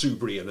more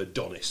Subri and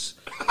Adonis.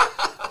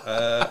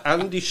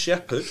 Andy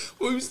Shepherd.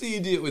 Who's the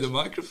idiot with a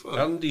microphone?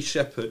 Andy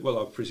Shepherd. Well,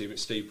 I presume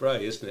it's Steve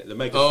Bray, isn't it? The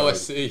megaphone. Oh, I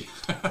see.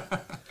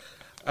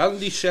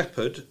 Andy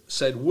Shepherd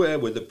said, where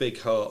were the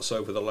big hearts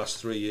over the last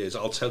 3 years?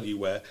 I'll tell you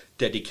where.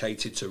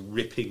 Dedicated to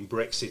ripping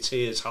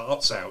Brexiteers'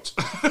 hearts out.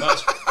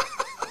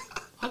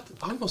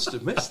 I must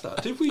have missed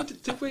that. Did we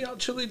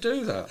actually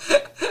do that?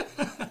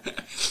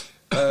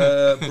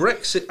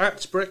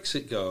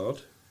 Brexit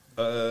Guard.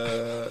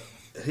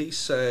 He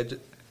said,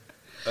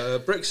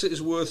 Brexit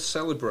is worth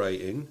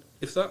celebrating.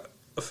 If that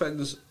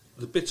offends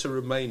the bitter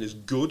Remainers,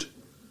 good.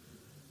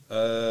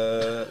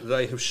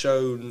 They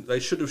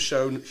should have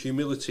shown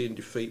humility in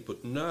defeat,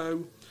 but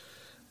no.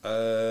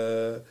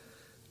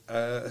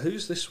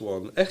 Who's this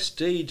one?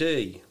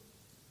 SDD.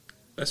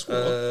 That's what?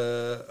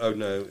 Oh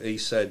no, he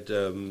said.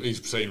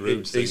 He's saying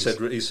rude things.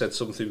 He said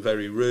something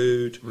very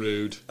rude.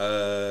 Rude.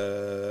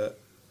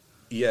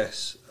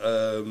 Yes.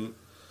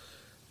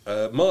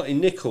 Martin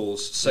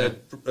Nichols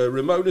said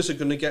Ramonas are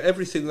going to get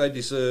everything they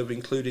deserve,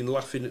 including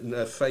laughing in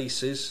their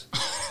faces.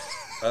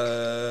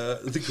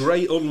 The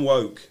great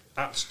unwoke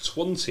at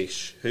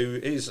Twantish, who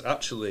is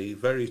actually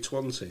very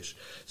Twantish,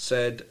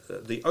 said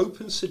the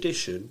open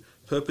sedition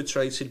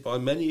perpetrated by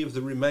many of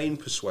the Remain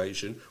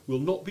persuasion will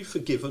not be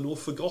forgiven or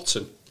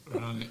forgotten.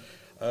 Right.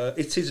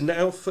 It is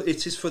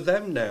for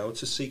them now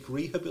to seek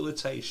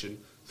rehabilitation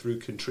through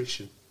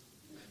contrition.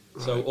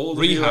 Right. So all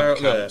of you out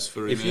there,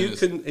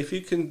 if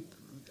you can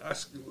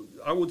ask,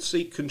 I would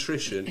seek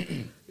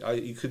contrition.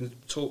 You can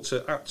talk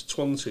to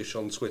 @Twantish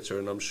on Twitter,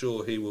 and I'm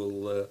sure he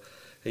will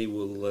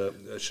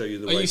show you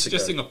the way to go. Are you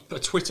suggesting a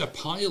Twitter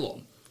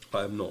pile-on?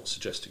 I am not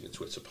suggesting a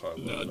Twitter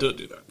pile-on. No, don't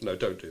do that. No,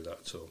 don't do that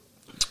at all.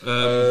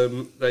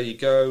 There you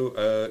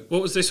go.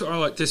 What was this? I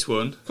like this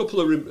one. A couple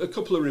of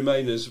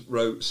Remainers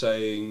wrote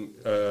saying,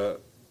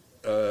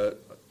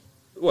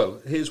 well,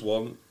 here's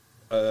one.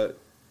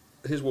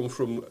 Here's one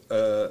from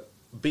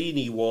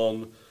Beanie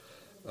One.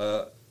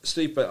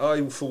 Steve,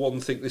 I, for one,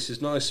 think this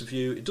is nice of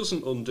you. It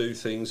doesn't undo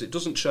things. It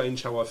doesn't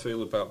change how I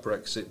feel about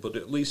Brexit, but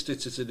at least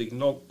it is an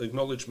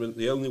acknowledgement,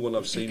 the only one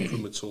I've seen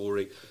from a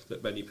Tory,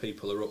 that many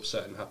people are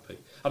upset and happy.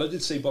 And I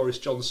did see Boris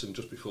Johnson,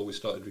 just before we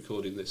started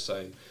recording this,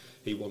 saying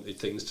he wanted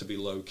things to be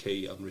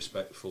low-key and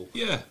respectful.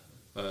 Yeah.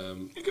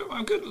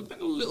 I've got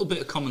a little bit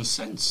of common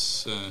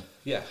sense.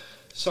 Yeah.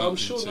 So I'm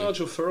sure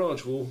Nigel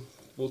Farage will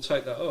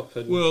take that up.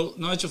 Well,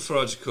 Nigel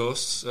Farage, of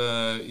course,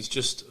 he's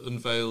just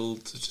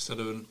had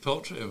a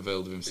portrait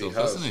unveiled of himself,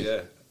 hasn't he?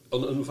 Yeah.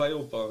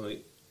 Unveiled by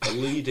a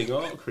leading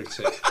art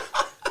critic.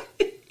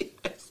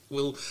 Yes.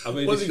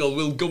 What's he called?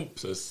 Will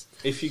Gumpus.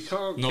 If you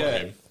can't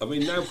him. I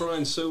mean, now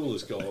Brian Sewell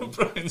has gone.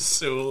 Brian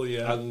Sewell,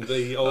 yeah. And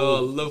the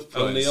old,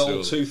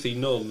 Sewell. toothy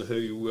nun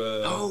who...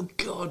 oh,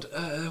 God,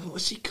 what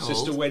was she called?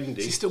 Sister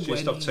Wendy. She's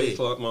got teeth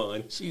like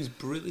mine. She's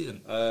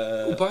brilliant.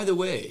 By the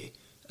way...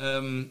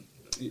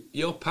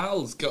 your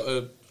pal's got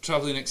a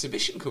travelling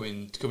exhibition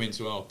coming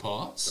to our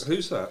parts.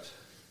 Who's that?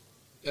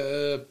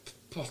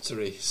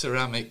 Pottery,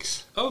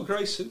 ceramics. Oh,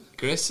 Grayson.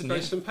 Grayson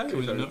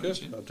Perry, very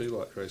good. I do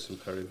like Grayson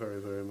Perry very,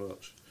 very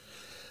much.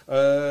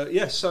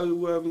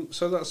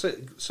 So that's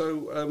it.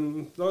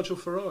 So Nigel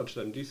Farage,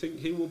 then, do you think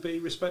he will be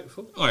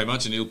respectful? I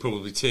imagine he'll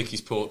probably take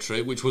his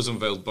portrait, which was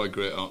unveiled by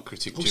great art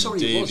critic Jim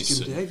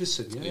Davison. It was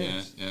Jim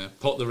Davison, Yeah.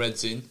 Pot the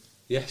Reds in.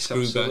 Yes,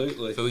 Screw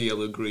absolutely. back for the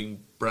yellow,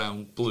 green,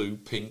 brown, blue,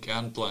 pink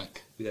and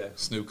black. Yeah.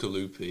 Snooker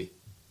loopy.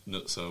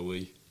 Nuts are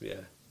we. Yeah.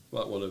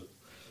 Might want to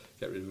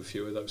get rid of a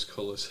few of those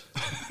colours.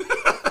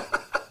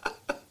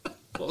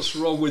 What's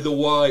wrong with the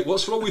white?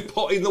 What's wrong with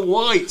potting the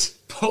white?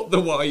 Put the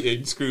white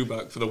in, screw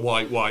back for the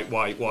white, and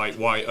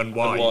white. And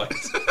white.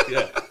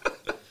 Yeah.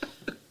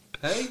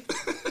 Hey?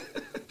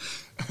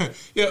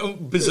 Yeah,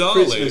 bizarrely...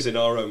 Christmas in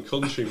our own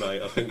country,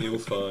 mate, I think you'll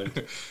find.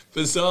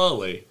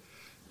 Bizarrely,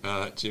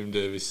 Jim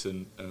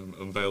Davison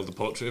unveiled the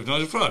portrait of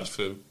Nigel Farage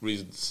for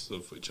reasons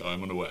of which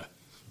I'm unaware.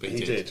 But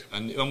he did.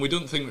 And we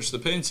don't think much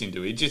of the painting,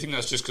 do we? Do you think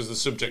that's just because the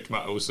subject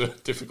matter was a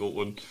difficult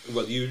one?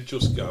 Well, you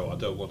just go, I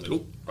don't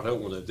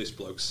want this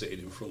bloke sitting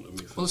in front of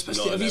me for well,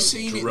 especially, have you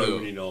seen it,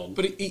 though? On.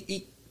 But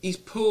he's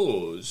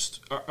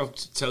posed, I'll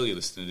tell you,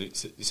 listener,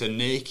 it's a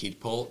naked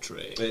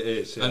portrait. It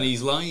is, yeah. And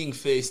he's lying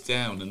face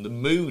down and the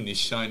moon is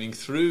shining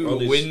through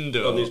a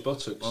window on his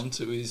buttocks.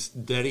 Onto his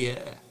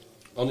derriere.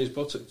 On his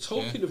buttocks.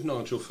 Talking of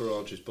Nigel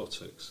Farage's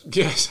buttocks.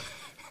 Yes.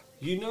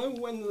 You know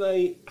when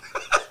they...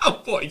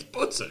 What, his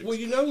buttocks? Well,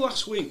 you know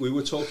last week we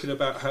were talking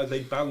about how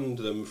they banned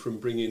them from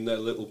bringing their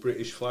little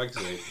British flags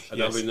in and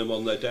Yes. having them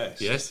on their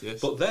desk. Yes.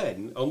 But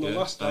then, on the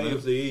last day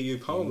of the EU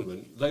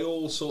Parliament, they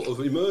all sort of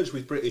emerged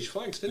with British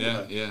flags,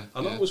 didn't they? Yeah.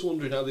 And I was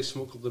wondering how they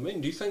smuggled them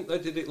in. Do you think they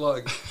did it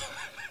like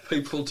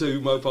people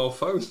do mobile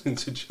phones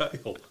into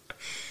jail?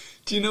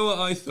 Do you know what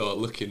I thought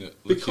looking at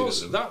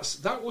Because them?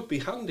 that would be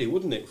handy,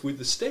 wouldn't it, with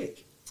the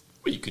stick?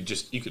 Well, you could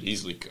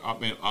easily. I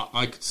mean,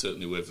 I could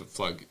certainly wave a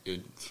flag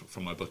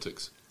from my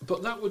buttocks.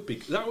 But that would be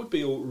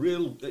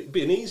it'd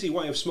be an easy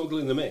way of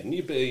smuggling them in.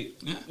 You'd be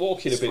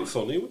walking a bit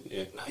funny, wouldn't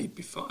you? No, you'd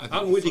be fine.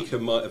 Anne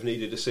Widdecombe might have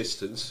needed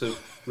assistance to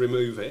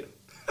remove it.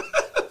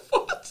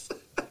 What?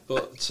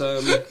 But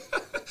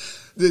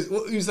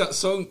who's that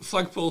song?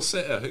 Flagpole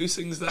Sitter. Who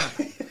sings that?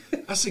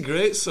 That's a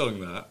great song.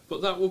 That.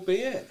 But that would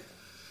be it.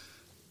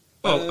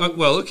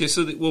 Well, okay.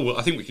 So,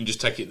 I think we can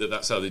just take it that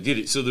that's how they did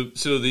it. So the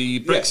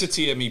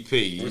Brexit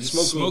MEPs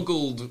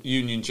smuggled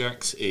Union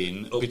Jacks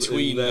in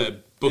between their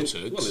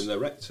buttocks. In their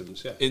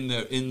rectums, yeah. In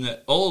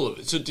their all of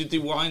it. So did they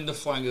wind the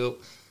flag up?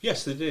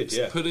 Yes, they did.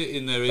 Yeah. Put it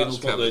in their anal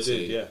cavity. They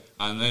did, yeah.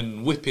 And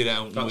then whip it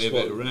out and wave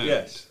it around.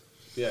 Yes.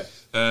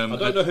 I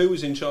don't know who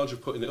was in charge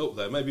of putting it up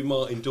there. Maybe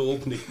Martin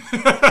Daubney.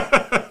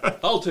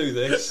 I'll do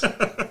this.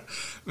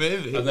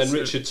 Maybe. And then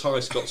Richard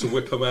Tice got to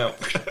whip them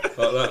out like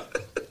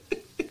that.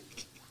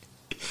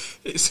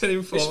 It's an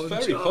important job.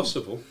 It's very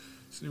possible.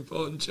 It's an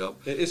important job.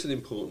 It is an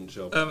important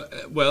job.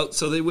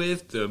 So they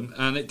waved them,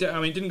 and it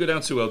didn't go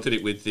down too well, did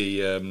it, with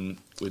the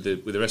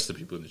rest of the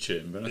people in the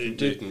chamber? It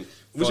didn't.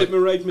 Was it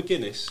Mairead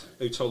McGuinness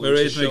who told them to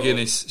Mairead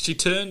McGuinness. She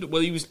turned.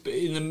 Well, he was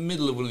in the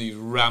middle of one of these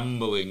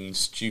rambling,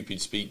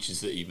 stupid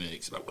speeches that he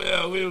makes about,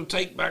 well, we'll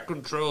take back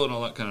control and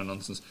all that kind of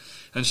nonsense.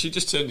 And she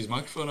just turned his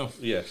microphone off.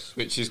 Yes,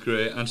 which is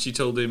great. And she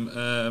told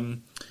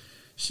him.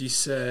 She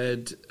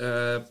said.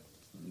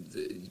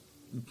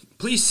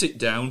 Please sit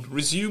down,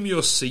 resume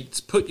your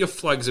seats, put your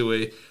flags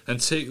away,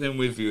 and take them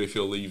with you if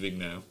you're leaving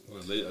now.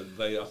 Well,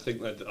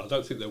 I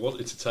don't think they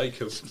wanted to take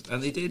them,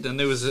 and they did. And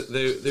they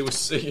were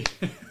singing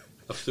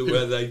after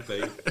where they'd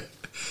been,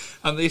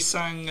 and they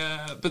sang.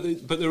 But the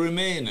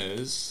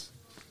Remainers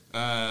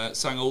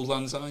sang "Old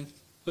Lang Syne."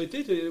 They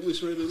did. It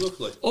was really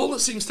lovely. All that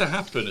seems to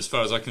happen, as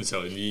far as I can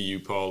tell, in the EU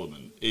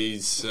Parliament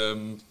is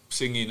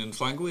singing and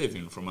flag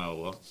waving from our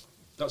lot.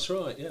 That's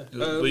right, yeah.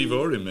 Leave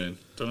or remain,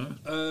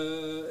 don't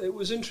know. It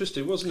was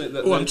interesting, wasn't it?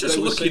 That I'm just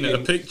looking at a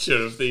picture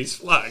of these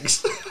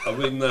flags. I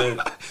mean,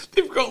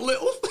 they've got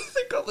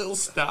little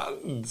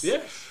stands.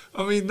 Yeah.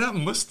 I mean, that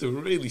must have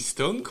really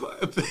stung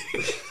quite a bit.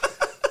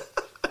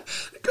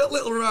 They've got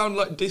little round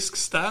like disc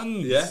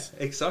stands. Yeah,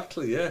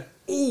 exactly. Yeah.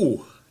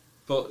 Ooh.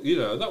 But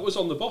that was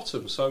on the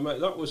bottom, so mate,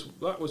 that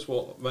was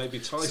what maybe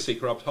Ticey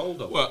grabbed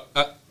hold of. Well.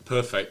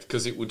 Perfect,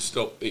 because it would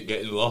stop it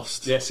getting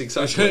lost. Yes,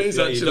 exactly. It's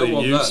actually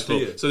useful.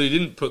 That, so they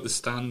didn't put the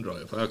stand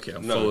right up. Okay,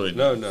 I'm following.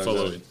 No.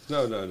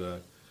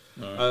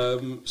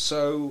 Right.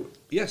 So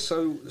do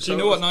you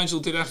know what Nigel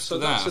did after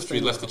that? After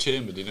he left the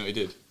chamber, do you know what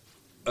he did?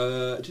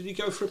 Did he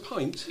go for a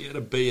pint? He had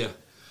a beer.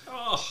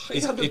 Oh, he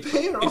had a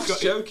beer. I was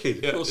joking.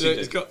 Yeah, of course he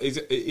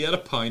did. He had a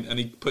pint and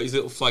he put his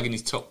little flag in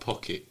his top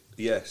pocket.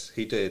 Yes,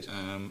 he did.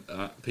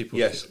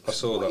 Yes, I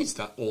saw that. What is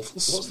that awful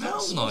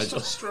smell, Nigel? What's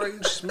that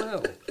strange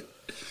smell?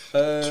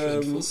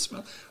 Dreadful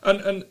smell.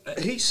 And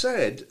he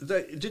said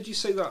that. Did you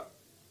see that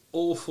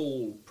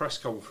awful press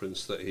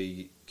conference that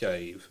he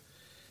gave?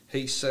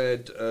 He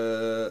said,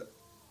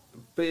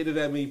 being an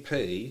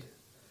MEP,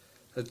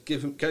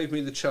 gave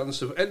me the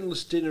chance of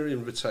endless dinner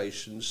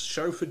invitations,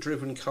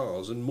 chauffeur-driven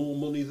cars, and more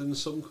money than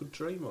some could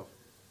dream of.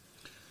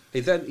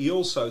 He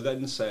also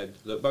then said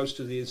that most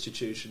of the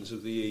institutions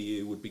of the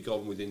EU would be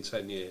gone within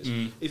 10 years.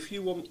 If he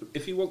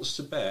wants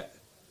to bet,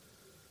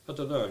 I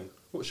don't know.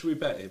 What should we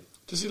bet him?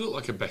 Does he look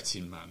like a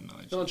betting man,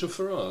 Nigel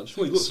Farage?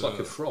 Well, he looks like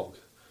a frog.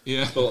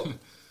 Yeah. But,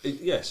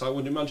 yes, I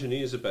would imagine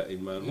he is a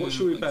betting man. What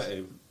should we bet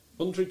him?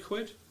 100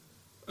 quid?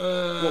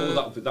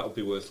 Well, that would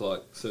be worth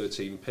like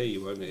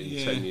 13p, won't it,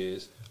 in 10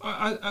 years?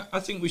 I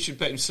think we should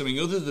bet him something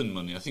other than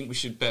money. I think we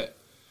should bet...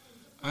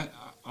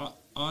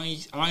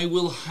 I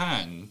will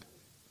hang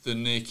the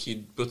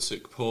naked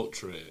buttock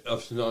portrait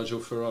of Nigel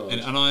Farage.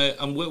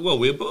 And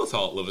we're both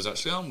art lovers,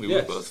 actually, aren't we?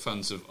 Yes. We're both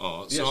fans of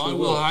art. Yes, So I we will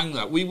will. hang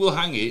that. We will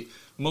hang it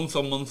month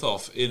on, month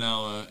off in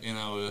our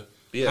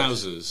Yes.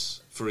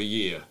 houses for a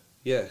year.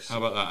 Yes. How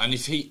about that?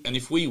 And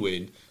if we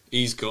win,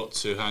 he's got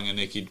to hang a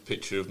naked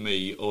picture of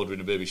me ordering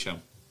a baby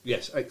sham.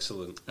 Yes,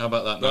 excellent. How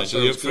about that, That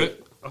Nigel? You up sounds for good.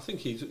 it? I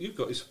think you've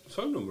got his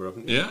phone number,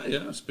 haven't you?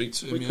 Yeah. Speak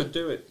to him. We could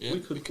do it. Yeah,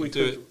 we could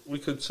do it. We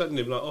could send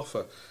him that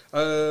offer.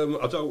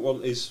 I don't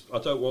want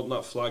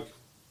that flag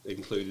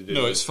included in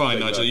No, the it's fine,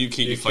 thing, Nigel. though. You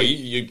keep your flag.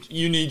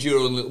 You need your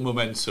own little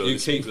memento. You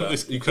this, keep that.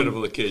 this You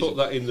incredible can occasion. Put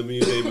that in the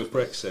Museum of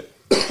Brexit.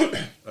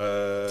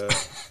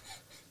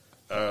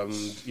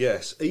 And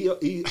yes,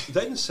 he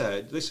then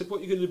said, they said, what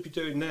are you going to be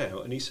doing now?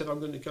 And he said, I'm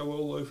going to go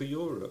all over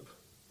Europe,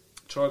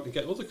 trying to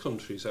get other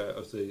countries out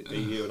of the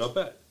EU. And I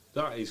bet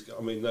that is,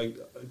 I mean, they're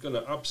going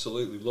to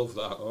absolutely love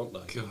that, aren't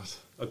they? God.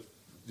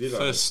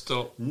 First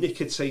stop.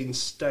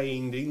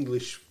 Nicotine-stained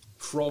English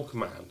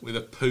frogman. With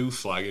a poo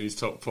flag in his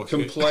top pocket.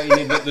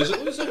 Complaining that is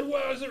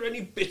there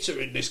any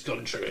bitter in this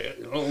country?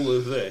 All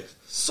of this.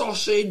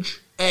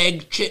 Sausage,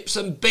 egg, chips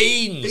and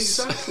beans.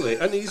 Exactly.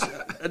 And he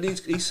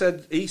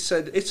said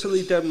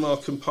Italy,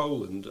 Denmark and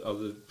Poland are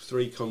the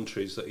three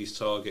countries that he's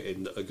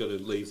targeting that are going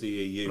to leave the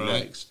EU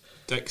next.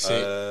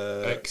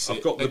 Dexit,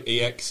 exit,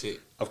 exit.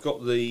 I've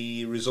got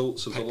the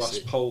results of the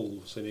last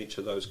polls in each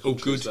of those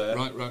countries. Oh, good. There.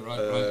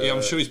 Right. Yeah,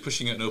 I'm sure he's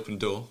pushing at an open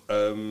door.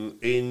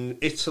 In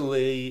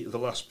Italy, the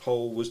last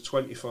poll was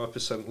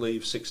 25%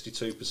 leave,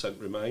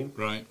 62% remain.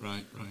 Right.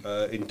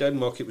 In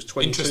Denmark, it was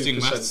 22%. Interesting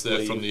maths there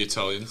leave. from the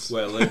Italians.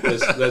 Well,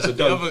 there's a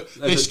don't. They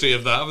have a history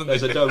of that, haven't they?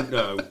 There's a don't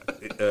know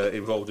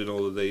involved in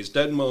all of these.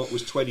 Denmark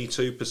was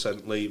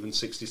 22% leave and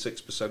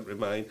 66%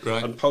 remain.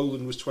 Right. And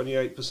Poland was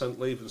 28%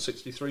 leave and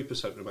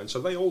 63% remain. So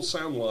they all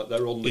sound like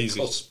they're on the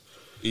cusp.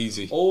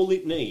 Easy. All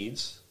it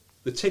needs,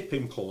 the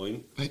tipping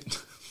point,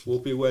 will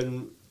be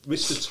when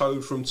Mr.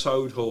 Toad from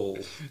Toad Hall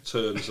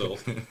turns up.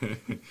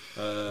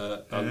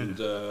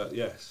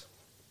 Yes.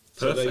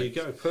 So there you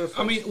go. Perfect.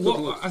 I mean,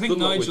 I think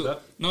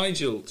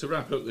Nigel, to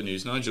wrap up the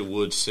news, Nigel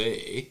would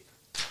say,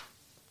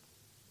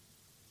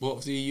 what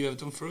have the EU ever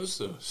done for us,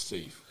 though,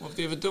 Steve? What have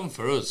they ever done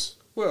for us,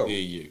 the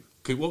EU?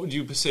 What would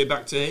you say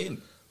back to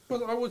him?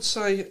 Well, I would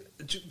say,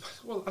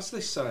 as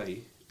they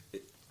say,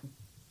 it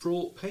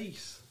brought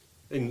peace.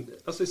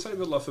 As they say in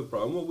The Life of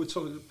Brian, we're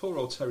talking poor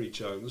old Terry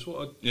Jones.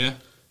 What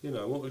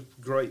a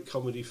great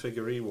comedy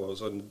figure he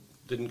was, and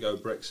didn't go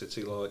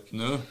Brexity like.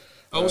 No.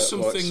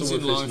 Some things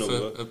in life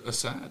are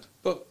sad.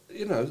 But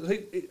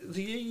the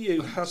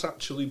EU has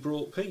actually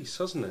brought peace,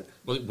 hasn't it?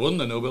 Well, it won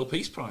the Nobel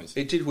Peace Prize.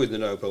 It did win the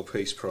Nobel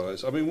Peace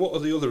Prize. I mean, what are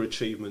the other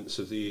achievements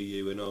of the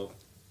EU in our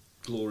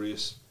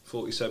glorious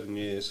 47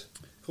 years?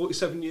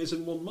 47 years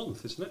and 1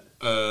 month, isn't it?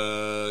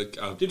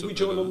 Did we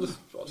join on the...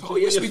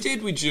 yes, we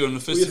did. We joined on the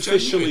 1st of January. We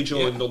officially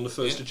joined on the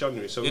 1st of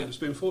January, so it's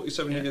been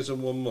 47 years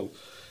and 1 month.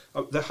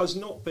 There has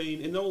not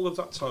been, in all of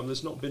that time,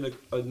 there's not been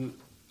an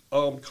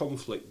armed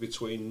conflict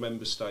between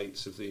member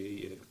states of the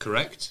EU.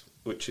 Correct.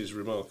 Which is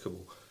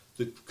remarkable.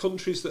 The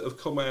countries that have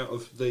come out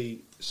of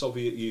the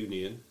Soviet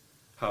Union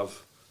have,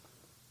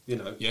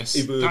 emerged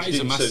that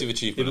is a massive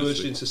achievement.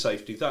 Emerged into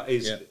safety. That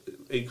is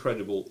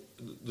incredible.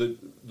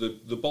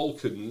 The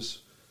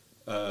Balkans...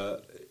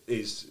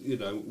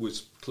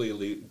 was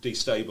clearly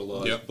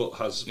destabilised, but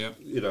has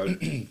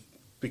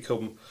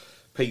become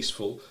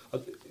peaceful.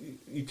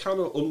 You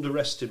cannot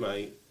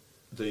underestimate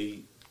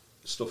the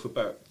stuff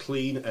about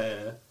clean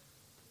air,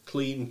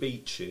 clean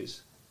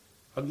beaches,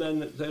 and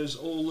then there's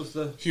all of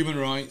the human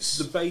rights,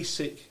 the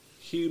basic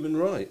human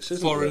rights,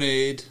 foreign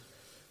aid.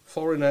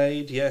 Foreign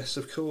aid, yes,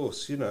 of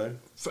course,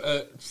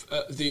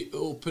 the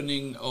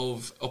opening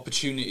of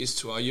opportunities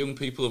to our young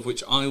people, of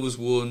which I was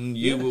one,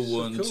 you were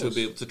one, to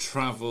be able to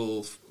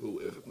travel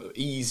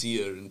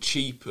easier and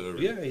cheaper.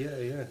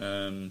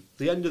 The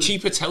end of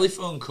cheaper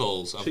telephone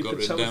calls, I've got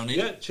written down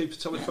here. Yeah, cheaper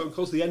telephone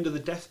calls. The end of the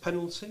death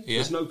penalty. Yeah.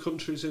 There's no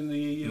countries in the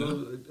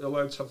EU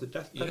allowed to have the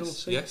death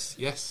penalty.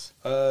 Yes.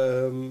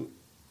 The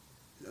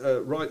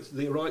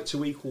right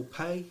to equal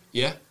pay.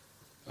 Yeah.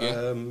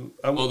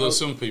 Although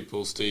some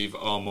people, Steve,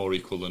 are more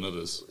equal than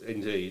others.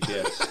 Indeed,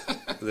 yes.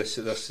 This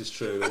is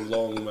true, and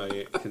long may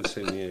it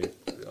continue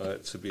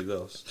to be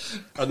thus.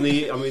 And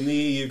the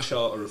EU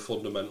Charter of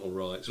Fundamental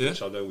Rights,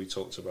 which I know we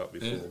talked about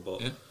before,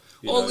 but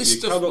you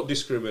cannot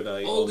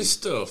discriminate. All this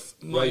stuff,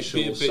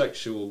 racial,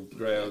 sexual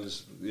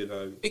grounds.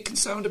 It can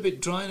sound a bit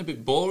dry and a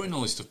bit boring,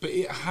 all this stuff, but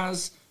it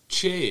has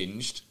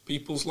changed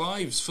people's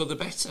lives for the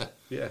better.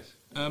 Yes.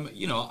 I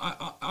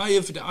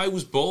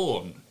was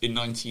born in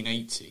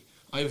 1980.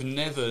 I have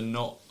never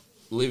not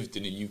lived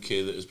in a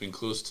UK that has been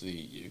close to the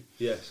EU.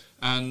 Yes.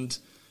 And,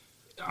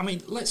 I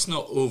mean, let's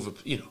not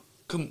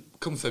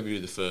come February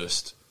the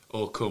 1st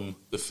or come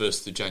the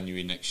 1st of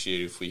January next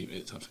year,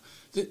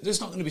 there's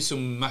not going to be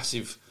some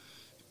massive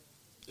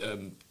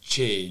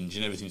change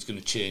and everything's going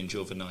to change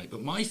overnight.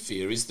 But my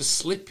fear is the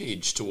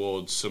slippage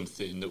towards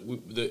something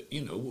that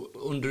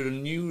under a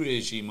new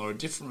regime or a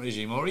different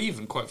regime, or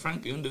even, quite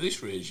frankly, under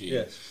this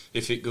regime,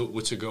 if it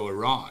were to go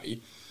awry,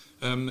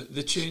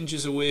 the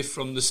changes away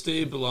from the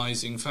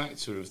stabilising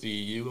factor of the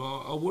EU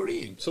are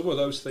worrying. Some of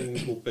those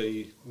things will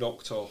be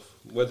knocked off,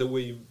 whether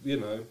we,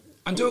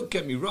 And don't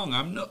get me wrong,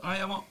 I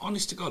am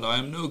honest to God, I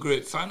am no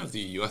great fan of the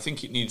EU. I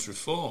think it needs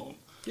reform.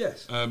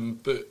 Yes.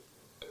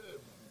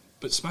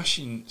 But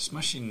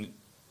smashing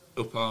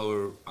up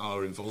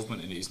our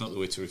involvement in it is not the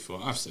way to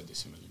reform. I've said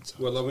this a million times.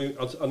 Well, I mean,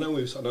 I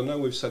know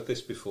we've said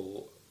this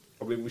before.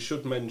 I mean, we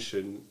should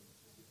mention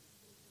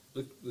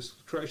the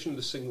creation of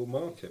the single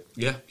market.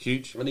 Yeah,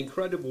 huge. An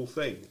incredible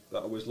thing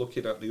that I was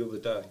looking at the other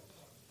day.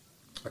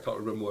 I can't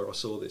remember where I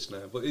saw this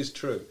now, but it's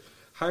true.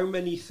 How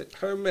many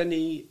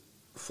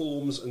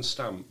forms and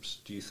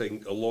stamps do you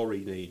think a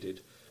lorry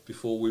needed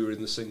before we were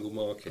in the single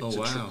market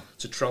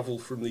to travel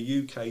from the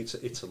UK to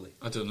Italy?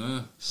 I don't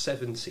know.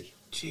 70.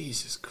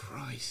 Jesus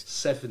Christ.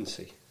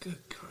 70. Good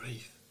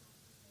grief.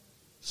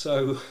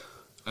 So...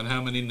 And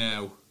how many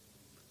now?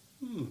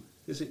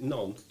 Is it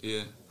none?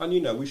 Yeah.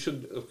 And, we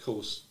should, of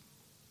course,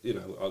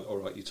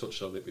 all right, you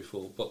touched on it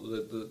before, but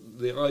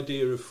the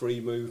idea of free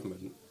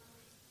movement,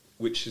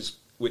 which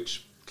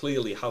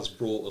clearly has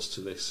brought us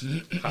to this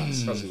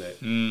pass, hasn't it?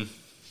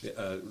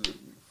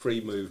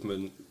 Free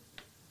movement,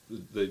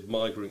 the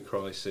migrant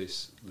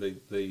crisis,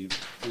 the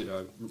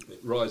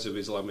rise of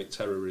Islamic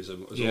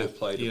terrorism has all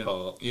played a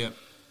part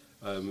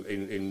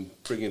in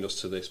bringing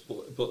us to this.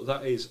 But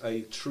that is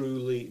a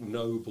truly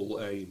noble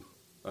aim,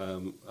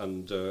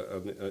 and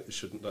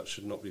that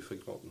should not be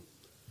forgotten.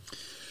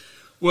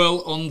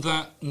 Well, on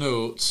that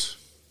note...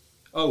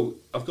 Oh,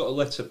 I've got a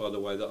letter, by the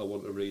way, that I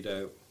want to read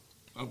out.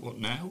 What,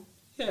 now?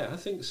 Yeah, I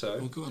think so.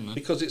 Well, go on then.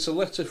 Because it's a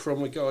letter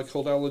from a guy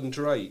called Alan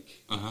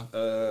Drake. Uh-huh.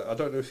 I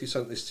don't know if he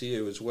sent this to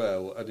you as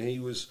well, and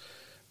he's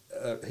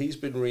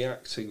been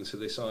reacting to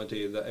this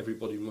idea that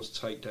everybody must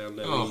take down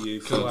their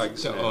EU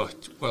flags now.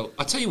 Well,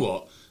 I tell you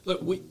what,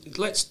 look,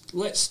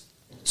 let's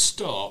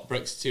start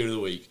Brexiteer of the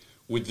Week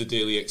with the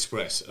Daily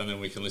Express, and then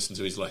we can listen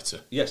to his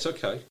letter. Yes,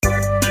 okay.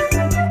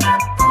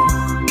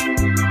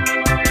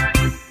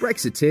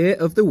 Brexiteer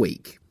of the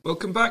Week.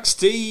 Welcome back,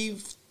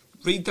 Steve.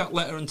 Read that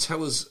letter and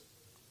tell us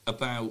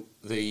about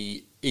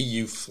the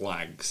EU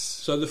flags.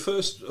 So the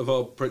first of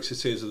our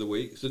Brexiteers of the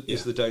Week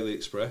is the Daily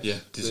Express. Yeah,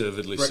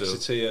 deservedly the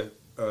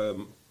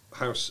Brexiteer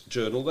House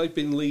Journal. They've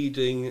been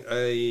leading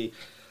a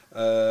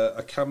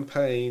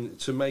campaign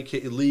to make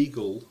it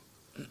illegal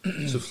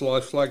to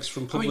fly flags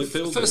from public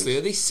buildings. Firstly,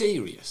 are they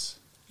serious?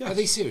 Yes. Are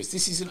they serious?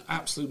 This is an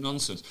absolute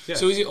nonsense. Yes.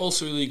 So is it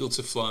also illegal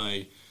to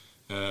fly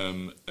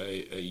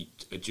a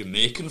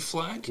Jamaican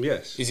flag?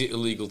 Yes. Is it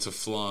illegal to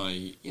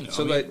fly,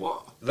 So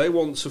what? They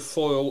want to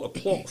foil a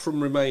plot from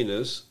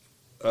Remainers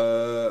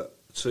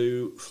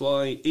to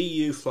fly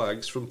EU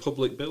flags from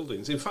public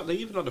buildings. In fact, they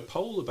even had a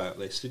poll about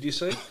this. Did you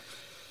see?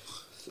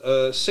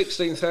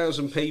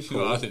 16,000 people.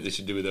 Well, I think they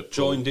should do with their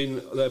joined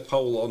in their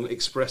poll on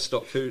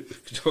express.co.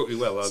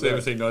 Well,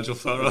 same thing Nigel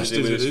Farage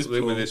did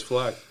with his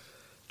flag.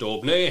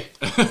 Daubney,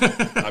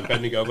 I'm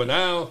bending over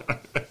now.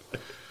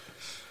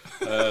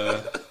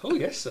 Oh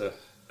yes, sir.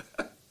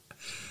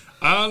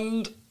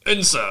 And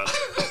insert.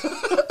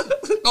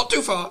 Not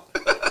too far.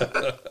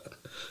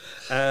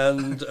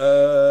 And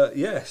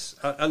yes,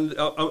 and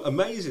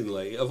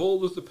amazingly, of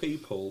all of the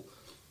people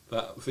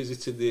that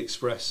visited the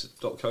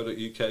express.co.uk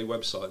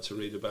website to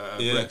read about how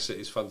Brexit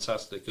is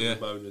fantastic and the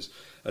moaners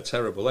are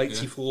terrible,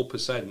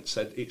 84%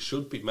 said it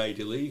should be made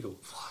illegal.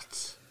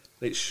 What?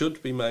 It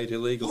should be made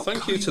illegal. What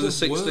Thank you to the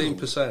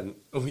 16%.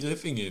 Are we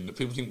living in that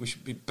people think we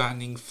should be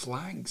banning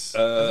flags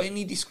of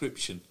any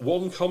description?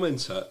 One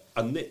commenter,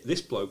 and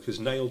this bloke has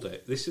nailed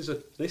it. This is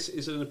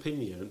an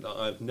opinion that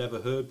I've never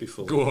heard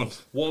before. Go on.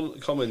 One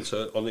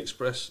commenter on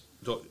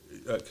express.co.uk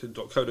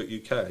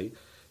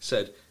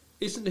said,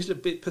 "Isn't it a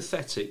bit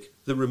pathetic?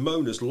 The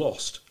Ramonas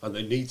lost, and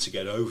they need to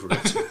get over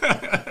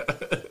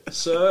it."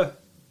 Sir,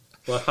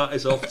 my hat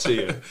is off to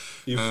you.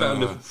 You've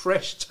found a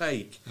fresh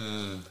take,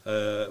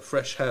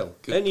 fresh hell.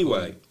 Good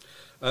anyway,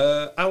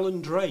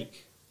 Alan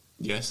Drake,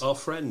 yes, our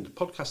friend,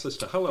 podcast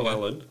listener. Hello,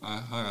 Alan.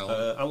 Hi,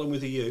 Alan. Alan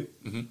with a U.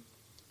 Mm-hmm.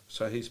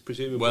 So he's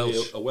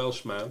presumably a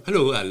Welsh man.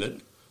 Hello,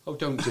 Alan. Oh,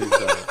 don't do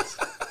that.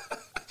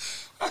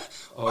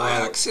 My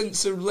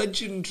accents are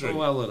legendary.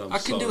 Oh, Alan, I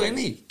can do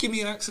any. Give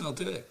me an accent, I'll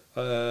do it.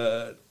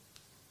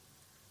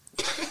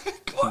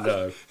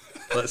 No.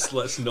 Let's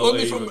not.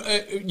 Only from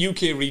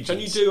UK regions. Can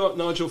you do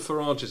Nigel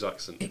Farage's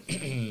accent?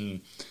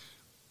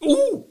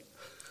 Ooh!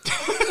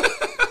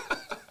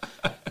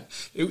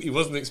 He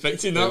wasn't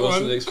expecting that one. He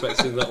wasn't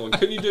expecting that one.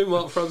 Can you do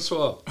Mark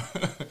Francois?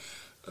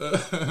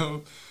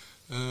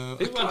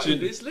 Imagine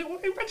his little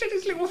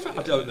face.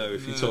 I don't know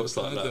if he talks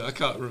like that. I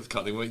can't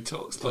think what he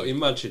talks like. But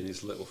imagine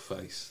his little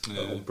face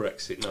on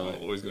Brexit night.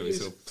 Always going to be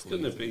so pleased. He's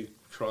going to be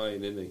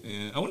crying, isn't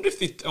he? Yeah. I wonder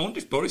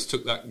if Boris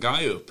took that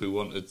guy up who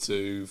wanted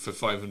to for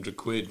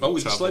 £500. Oh,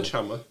 with the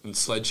sledgehammer and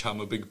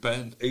sledgehammer Big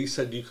Ben. He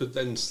said you could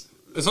then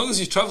As long as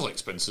his travel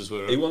expenses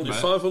were... He wanted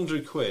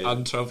 500 quid.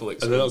 And travel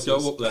expenses. And then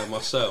I'll go up there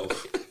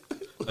myself.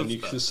 And you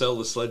can sell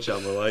the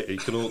sledgehammer later. You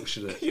can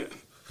auction it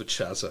for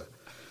Chazza.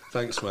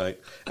 Thanks, mate.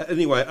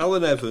 Anyway,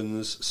 Alan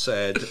Evans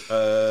said,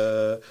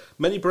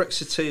 many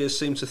Brexiteers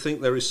seem to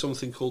think there is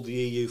something called the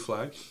EU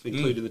flag,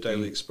 including the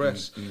Daily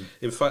Express.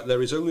 In fact,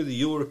 there is only the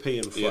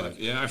European flag.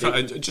 Yeah. In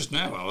fact, just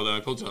now, Alan, I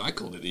apologise, I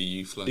called it the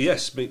EU flag.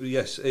 Yes.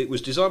 It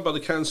was designed by the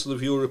Council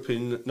of Europe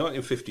in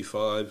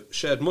 1955,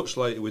 shared much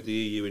later with the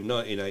EU in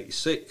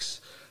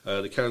 1986.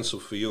 The Council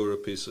for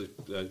Europe is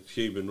a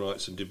human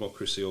rights and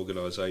democracy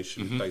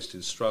organisation based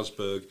in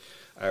Strasbourg,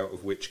 out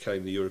of which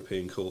came the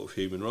European Court of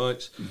Human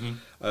Rights.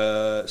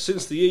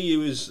 Since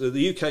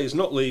the UK is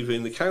not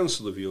leaving the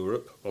Council of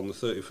Europe on the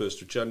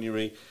 31st of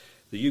January,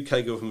 the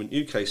UK government,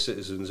 UK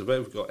citizens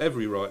have got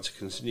every right to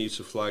continue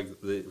to fly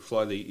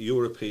the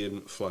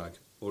European flag,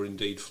 or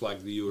indeed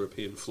flag the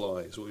European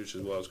flies, which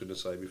is what I was going to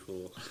say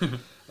before.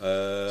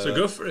 So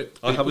go for it.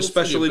 I have a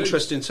special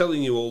interest in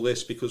telling you all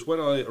this because when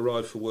I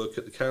arrived for work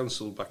at the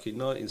council back in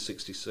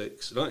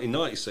 1996,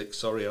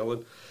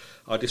 Alan,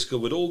 I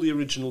discovered all the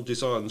original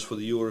designs for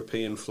the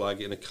European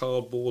flag in a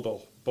cardboard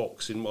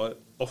box in my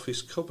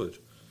office cupboard,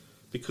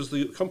 because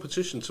the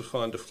competition to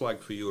find a flag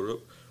for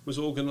Europe was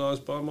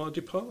organised by my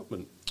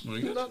department.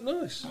 Isn't that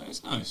nice? That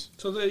is nice.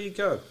 So there you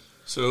go.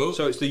 So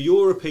it's the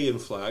European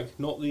flag,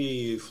 not the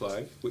EU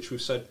flag, which we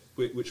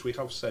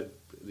have said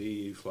the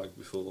EU flag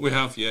before. We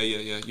have,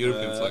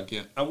 European flag,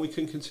 yeah. And we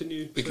can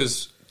continue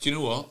because do you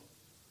know what?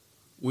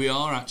 We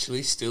are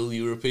actually still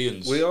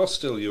Europeans. We are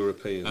still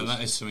Europeans, and that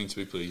is something to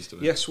be pleased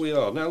with. Yes, we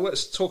are. Now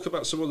let's talk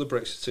about some other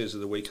Brexiteers of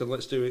the week, and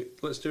let's do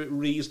it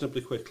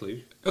reasonably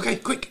quickly. Okay,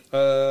 quick.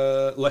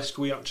 Lest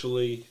we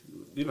actually,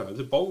 the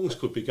bongs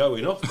could be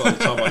going off by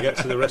the time I get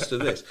to the rest of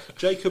this.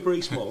 Jacob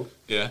Rees-Mogg.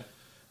 Yeah.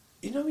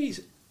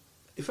 He's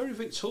very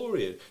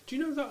Victorian. Do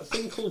you know that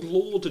thing called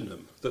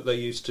laudanum that they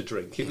used to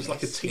drink? It was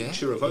like a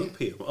tincture of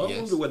opium. I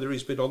wonder whether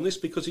he's been on this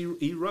because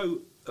he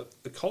wrote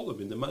a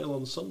column in the Mail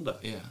on Sunday.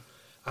 Yeah.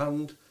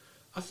 And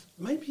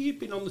maybe he'd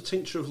been on the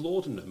tincture of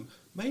laudanum.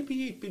 Maybe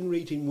he'd been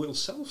reading Will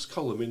Self's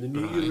column in the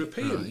New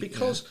European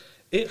because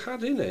it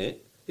had in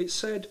it, it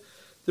said,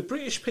 the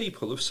British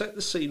people have set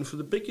the scene for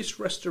the biggest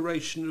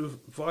restoration of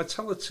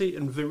vitality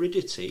and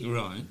viridity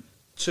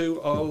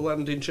to our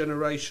land in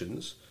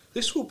generations.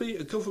 This will be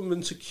a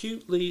government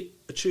acutely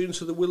attuned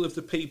to the will of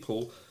the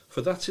people,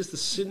 for that is the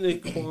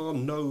sine qua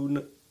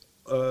non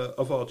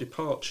of our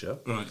departure.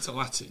 Right, it's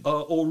Latin.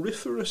 Our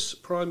auriferous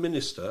Prime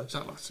Minister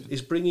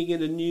is bringing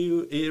in a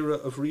new era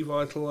of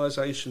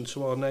revitalisation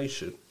to our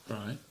nation.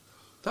 Right.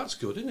 That's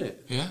good, isn't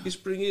it? Yeah. He's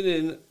bringing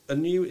in a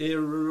new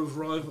era of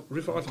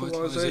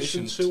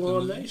revitalisation to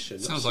our nation.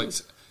 Sounds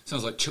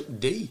like Chuck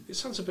D. It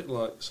sounds a bit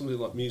like something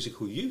like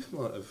Musical Youth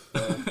might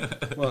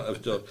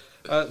have done.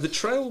 The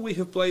trail we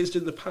have blazed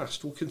in the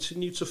past will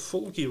continue to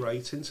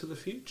fulgurate into the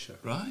future.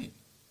 Right.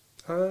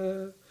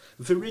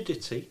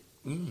 Viridity.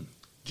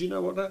 Do you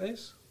know what that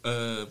is?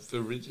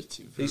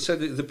 Viridity. He said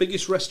the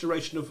biggest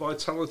restoration of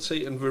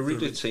vitality and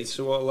viridity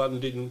to our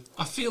land in...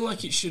 I feel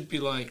like it should be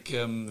like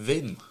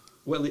Vim.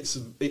 Well, it's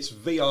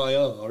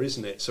VIR,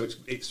 isn't it? So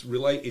it's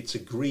related to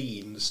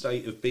green, the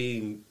state of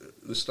being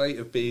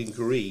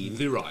green.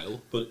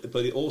 Virile. But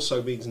it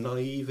also means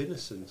naive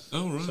innocence.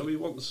 Oh, right. So he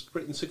wants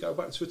Britain to go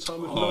back to a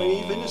time of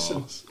naive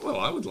innocence. Well,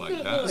 I would like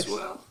that as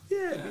well.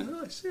 Yeah, it'd be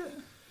nice, yeah.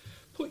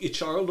 Put your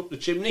child up the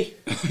chimney.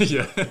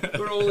 Yeah.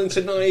 We're all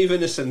into naive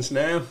innocence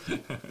now.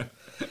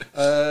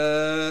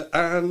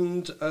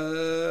 And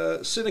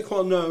sine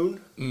qua non,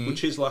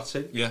 which is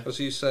Latin, as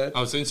you said. I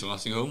was doing some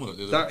Latin homework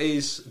the other That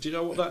is, do you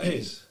know what that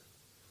is?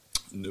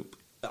 Nope.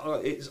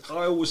 I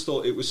always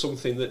thought it was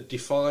something that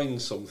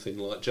defines something,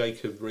 like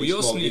Jacob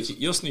Rees-Mogg. Well,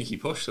 you're sneaky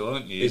posh, though,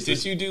 aren't you?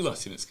 Did you do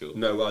Latin at school?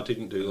 No, I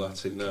didn't do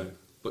Latin, no.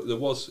 But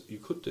you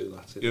could do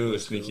Latin. You're a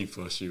sneaky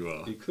posh, you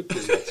are. You could do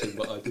Latin,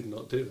 but I did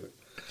not do it.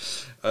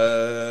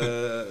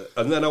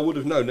 And then I would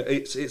have known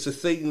it's a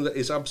thing that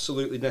is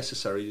absolutely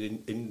necessary,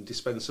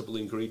 indispensable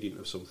ingredient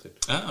of something.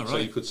 Ah, right. So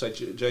you could say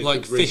Jacob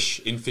like fish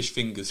in fish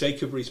fingers.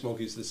 Jacob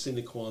Rees-Mogg is the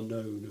sine qua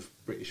non of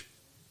British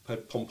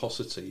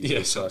pomposity.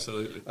 Yes,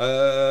 absolutely.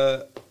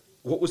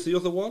 What was the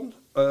other one?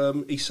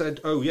 He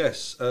said,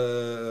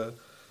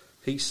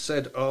 he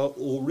said our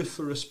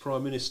auriferous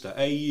Prime Minister,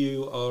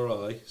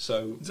 AURI.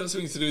 So is that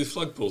something to do with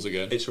flagpoles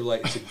again? It's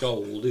related to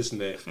gold,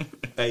 isn't it?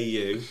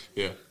 AU.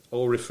 Yeah.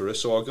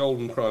 Auriferous, so our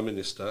golden Prime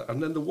Minister.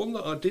 And then the one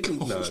that I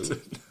didn't know...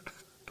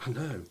 I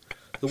know.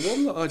 The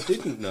one that I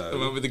didn't know... The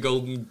man with the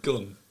golden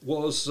gun?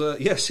 Was,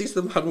 yes, he's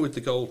the man with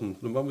the golden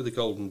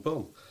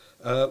bum.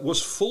 Was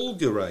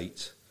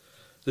fulgurate.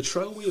 The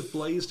trail we have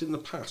blazed in the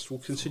past will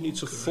continue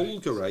to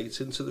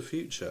fulgurate into the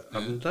future. Yeah.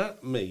 And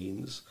that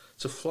means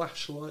to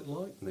flash like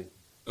lightning.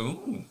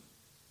 Oh.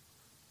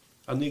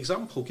 And the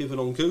example given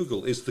on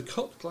Google is the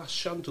cut glass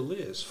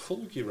chandeliers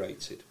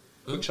fulgurated.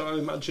 Which I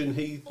imagine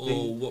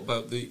what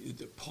about the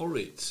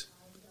porridge?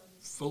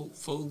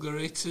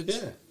 Fulgurated?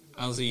 Yeah.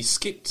 As he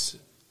skipped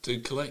to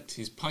collect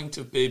his pint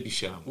of baby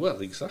sham.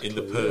 Well, exactly. In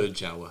the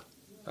purge hour.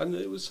 And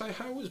it would say,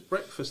 how was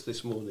breakfast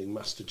this morning,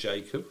 Master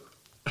Jacob?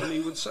 And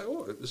he would say,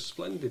 "Oh, it was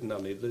splendid,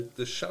 Nanny.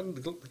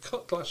 The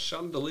cut glass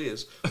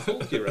chandeliers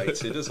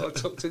fulgurated as I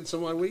tucked into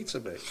my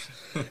Weetabix."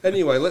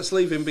 Anyway, let's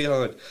leave him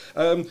behind.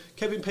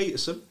 Kevin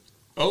Peterson.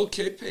 Oh,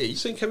 KP.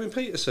 Seen Kevin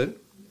Peterson?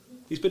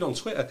 He's been on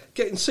Twitter,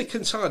 getting sick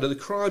and tired of the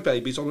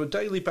crybabies on a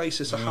daily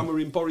basis are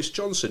hammering Boris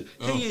Johnson.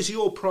 He is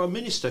your Prime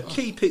Minister.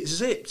 Keep it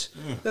zipped.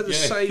 They're the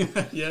same.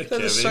 They're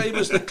the same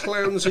as the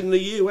clowns in the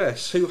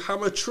US who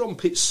hammer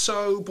Trump. It's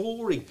so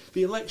boring.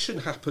 The election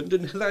happened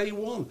and they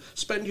won.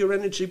 Spend your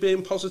energy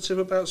being positive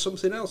about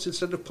something else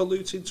instead of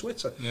polluting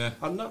Twitter. Yeah.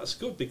 And that's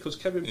good because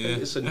Kevin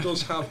Peterson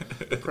does have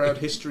a proud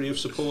history of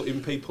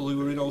supporting people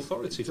who are in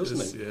authority,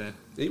 doesn't he? Yeah.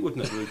 He would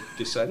never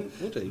dissent,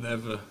 would he?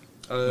 Never.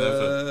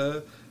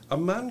 A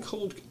man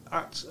called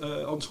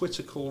on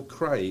Twitter called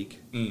Craig,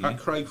 at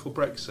Craig for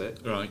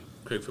Brexit. Right,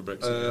 Craig for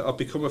Brexit. I've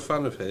become a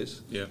fan of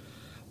his. Yeah.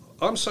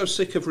 I'm so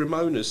sick of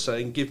Ramona's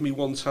saying, "Give me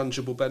one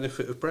tangible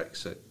benefit of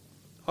Brexit."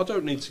 I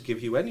don't need to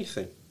give you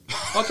anything.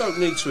 I don't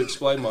need to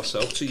explain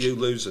myself to you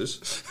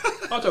losers.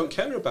 I don't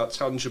care about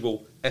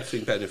tangible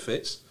effing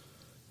benefits.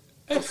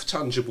 F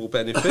tangible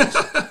benefits.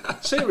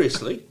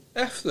 Seriously,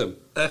 F them.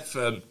 F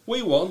them.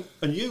 We won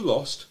and you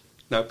lost.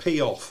 Now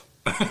pee off.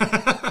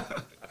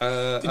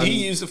 Did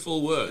he use the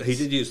full words? He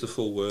did use the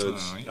full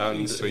words.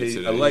 And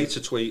a later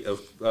tweet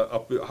of, I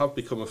have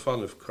become a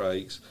fan of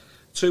Craig's.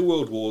 2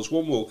 world wars,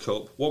 1 World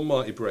Cup, 1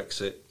 mighty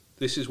Brexit.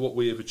 This is what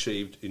we have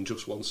achieved in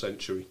just 1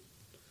 century.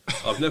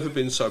 I've never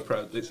been so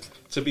proud.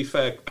 To be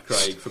fair,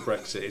 Craig, for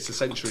Brexit, it's a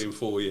century and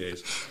 4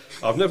 years.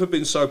 I've never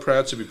been so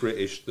proud to be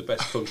British, the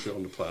best country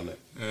on the planet.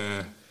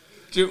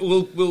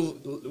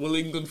 Will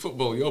England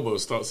football Yobbo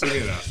start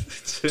singing that?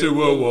 2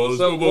 world wars,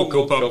 1 World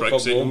Cup and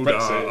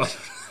Brexit.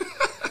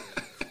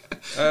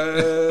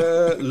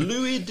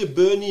 Louis de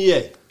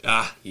Bernier.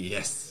 Ah,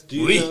 yes. Do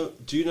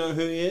you know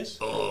who he is?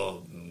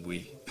 Oh,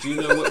 oui. Do you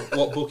know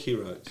what book he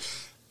wrote?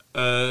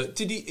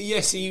 Did he?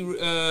 Yes, he.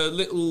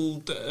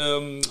 Little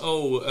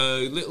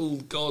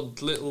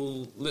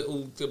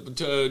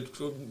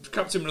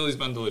Captain Morelli's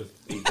Mandolin.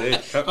 He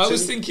did. I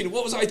was thinking.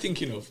 What was I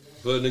thinking of?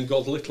 Vernon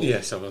God Little.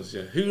 Yes, I was.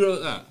 Yeah. Who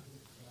wrote that?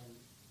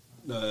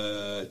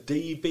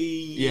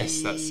 DB.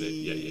 Yes, that's it.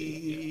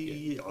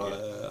 Yeah.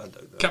 I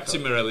don't know.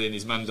 Captain Morelli and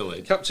his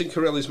mandolin. Captain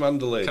Corelli's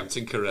mandolin.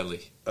 Captain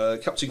Corelli.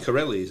 Captain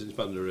Corelli is his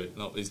mandarin.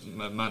 Not his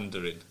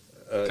Mandarin.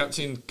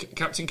 Captain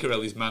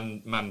Corelli's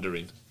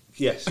Mandarin.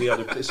 Yes,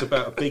 it's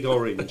about a big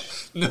orange.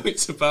 No,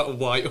 it's about a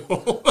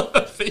Whitehall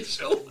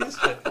official.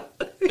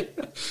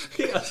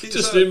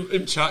 Just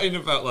him chatting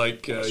about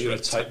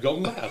tape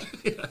gone mad.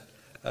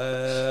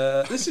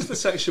 This is the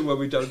section where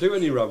we don't do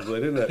any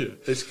rambling, isn't it? Yeah.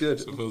 It's good.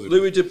 Supposedly.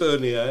 Louis de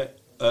Bernier,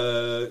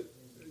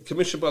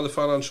 commissioned by the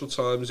Financial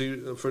Times, he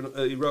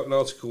wrote an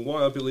article,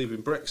 "Why I Believe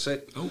in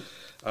Brexit." Oh.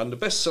 And the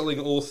best-selling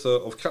author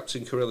of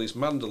Captain Corelli's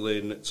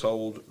Mandolin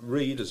told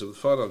readers of the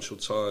Financial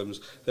Times,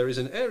 "There is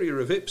an area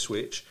of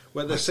Ipswich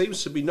where there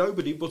seems to be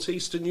nobody but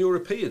Eastern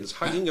Europeans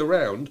hanging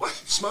around,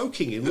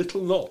 smoking in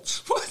little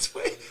knots. What?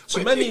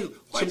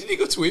 Why did he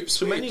go to Ipswich?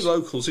 To many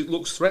locals, it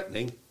looks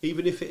threatening,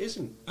 even if it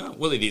isn't." Oh,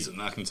 well, it isn't,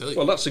 I can tell you.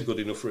 Well, that's a good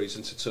enough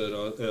reason to turn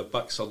our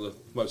backs on the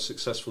most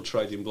successful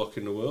trading bloc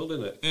in the world,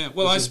 isn't it? Yeah,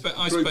 well,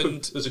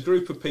 there's a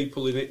group of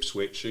people in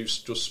Ipswich who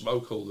just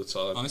smoke all the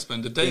time. I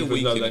spend a day a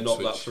week in Ipswich. Even though they're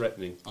not that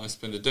threatening. I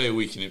spend a day a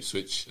week in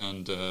Ipswich,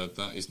 and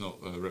that is not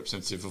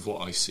representative of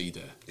what I see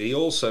there. He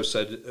also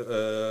said,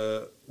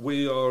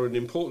 "We are an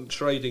important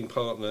trading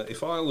partner.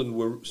 If Ireland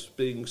were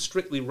being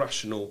strictly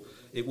rational,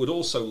 it would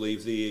also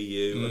leave the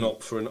EU and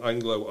opt for an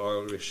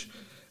Anglo-Irish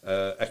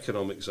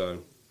economic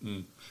zone."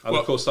 And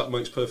of course that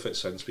makes perfect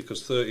sense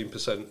because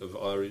 13% of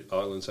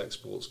Ireland's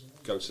exports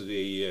go to the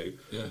EU.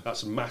 Yeah.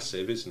 That's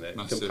massive, isn't it?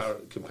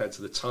 Massive. Compared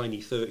to the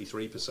tiny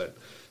 33%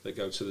 that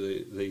go to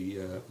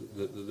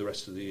the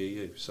rest of the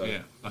EU. So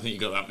yeah, I think you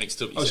got that mixed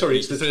up. It's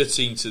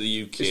 13 to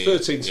the UK. It's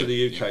 13 to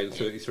the UK and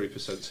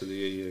 33% to the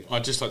EU.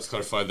 I'd just like to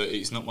clarify that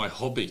it's not my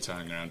hobby to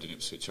hang around in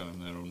Ipswich. I'm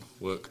there on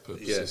work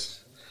purposes. Yes.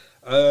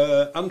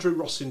 Andrew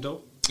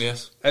Rossendale.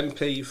 Yes.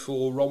 MP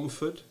for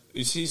Romford.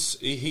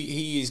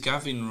 He is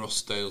Gavin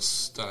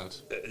Rossdale's dad.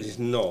 He's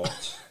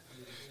not.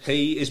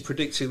 He is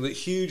predicting that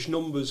huge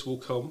numbers will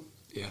come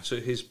to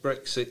his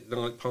Brexit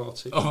night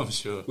party. Oh, I'm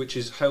sure. Which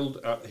is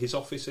held at his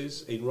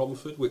offices in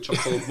Romford, which are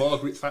called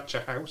Margaret Thatcher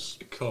House.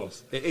 Of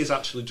course. It is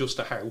actually just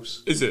a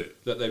house. Is it?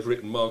 That they've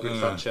written Margaret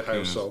Thatcher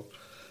House on.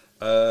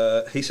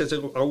 He says, "I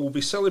will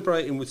be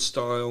celebrating in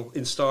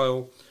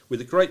style,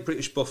 with a great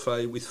British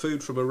buffet, with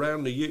food from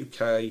around the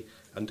UK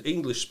and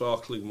English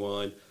sparkling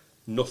wine,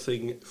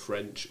 nothing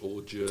French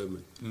or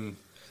German."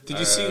 Did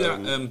you see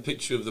that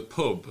picture of the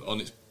pub on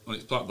its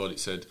blackboard? It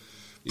said,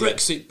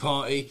 "Brexit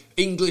party,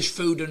 English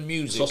food and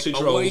music, sausage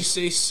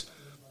Oasis,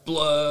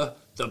 Blur,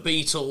 the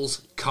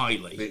Beatles,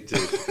 Kylie." It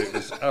did. It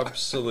was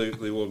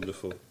absolutely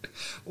wonderful.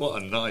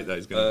 What a night that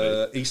is going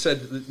to be. He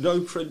said,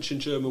 "No French and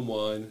German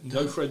wine,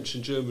 no French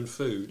and German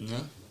food."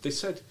 No. They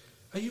said,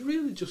 "Are you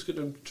really just going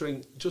to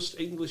drink just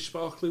English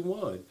sparkling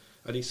wine?"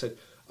 And he said,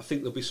 I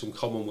think there'll be some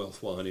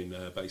Commonwealth wine in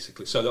there,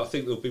 basically. So I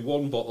think there'll be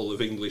one bottle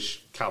of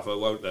English cava,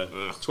 won't there?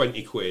 Ugh.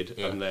 20 quid,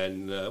 and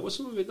then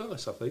some of it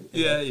nice, I think.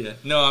 Yeah.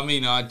 No, I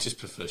mean, I just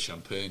prefer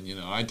champagne.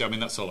 I mean,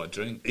 that's all I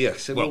drink.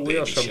 Yes, well, we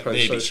are champagne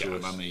baby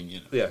socialists. I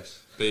mean,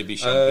 Yes. Baby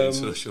champagne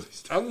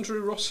socialist.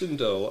 Andrew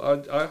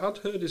Rossendale, I had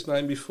heard his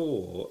name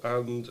before,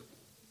 and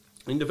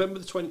in November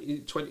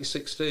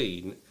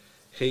 2016,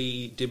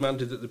 he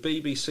demanded that the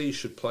BBC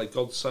should play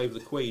God Save the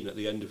Queen at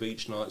the end of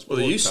each night's broadcast. Well,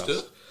 they used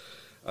to.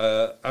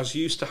 As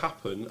used to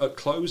happen at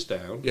close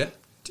down. Yeah,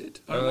 did.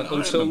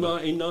 Until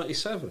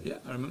 1997. Yeah,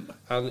 I remember.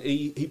 And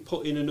he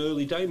put in an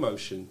early day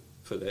motion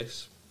for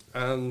this.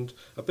 And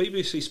a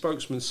BBC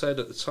spokesman said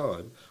at the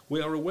time,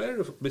 "We are aware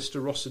of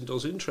Mr.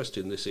 Rossendale's interest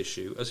in this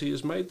issue, as he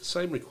has made the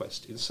same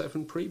request in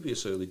 7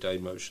 previous early day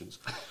motions.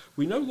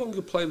 We no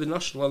longer play the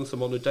national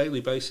anthem on a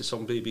daily basis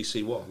on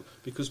BBC One,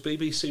 because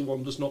BBC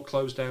One does not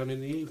close down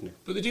in the evening."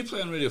 But they do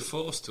play on Radio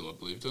 4 still, I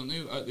believe, don't they,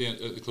 at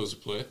the close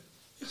of play?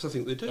 Yes, I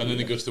think they do. And then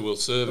it goes to the World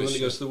Service. And then it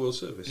goes to the World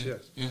Service,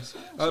 yes. Yes.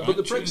 But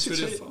the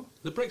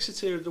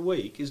Brexiteer of the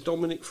week is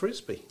Dominic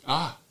Frisby.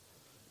 Ah.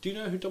 Do you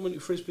know who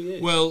Dominic Frisby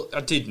is? Well, I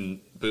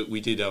didn't, but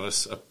we did have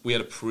we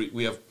have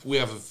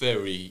a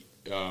very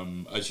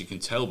as you can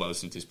tell by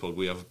listening to this pod,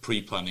 we have a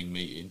pre-planning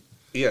meeting.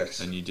 Yes.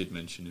 And you did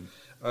mention him.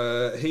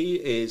 He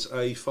is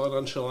a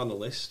financial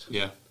analyst.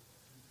 Yeah.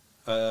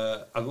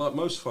 And like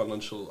most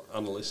financial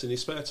analysts, in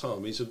his spare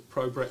time, he's a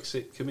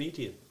pro-Brexit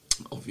comedian.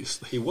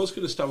 Obviously. He was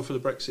going to stand for the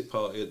Brexit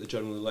Party at the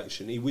general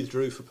election. He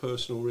withdrew for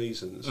personal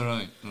reasons.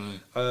 Right.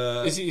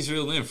 Is it his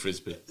real name,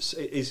 Frisby?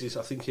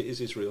 I think it is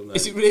his real name.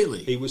 Is it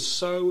really? He was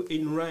so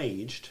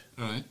enraged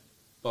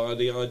by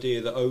the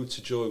idea that Ode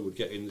to Joy would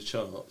get in the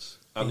charts,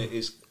 and it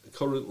is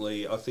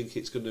currently, I think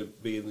it's going to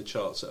be in the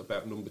charts at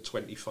about number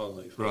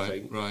 25, I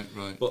think.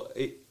 Right. But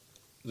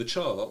the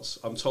charts,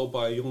 I'm told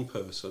by a young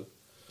person,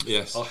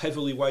 are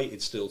heavily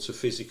weighted still to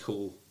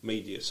physical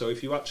media. So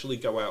if you actually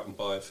go out and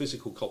buy a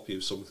physical copy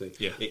of something,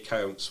 it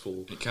counts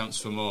for... It counts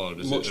for more,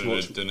 does much, it,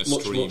 much, than a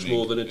much, streaming? much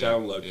more than a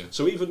download. Yeah.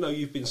 So even though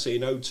you've been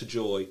seeing Ode to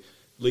Joy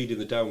leading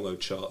the download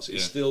charts,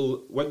 it's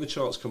still, when the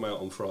charts come out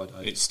on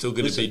Friday... It's still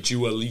going to be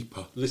Dua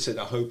Lipa. Listen,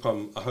 I hope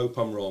I'm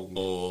wrong.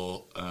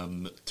 Or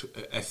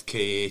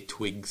FKA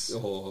Twigs.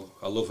 Oh,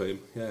 I love him,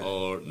 yeah.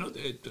 Or, no,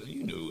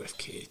 you know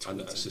FKA Twigs. I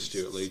know, it's a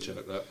Stuart Lee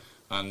joke, that.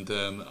 And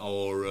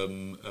or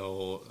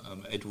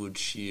Edward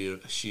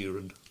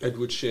Sheeran.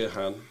 Edward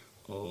Sheeran.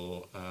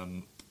 Or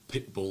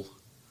Pitbull.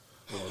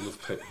 Oh, I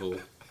love Pitbull.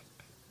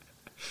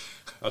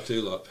 I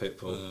do like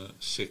Pitbull.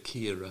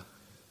 Shakira.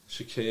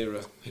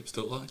 Hips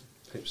don't lie.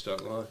 Hips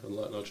don't lie,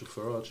 unlike Nigel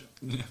Farage.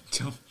 Yeah,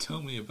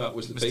 tell me about... That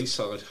was the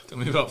B-side. Tell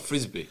me about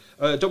Frisby.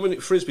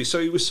 Dominic Frisby. So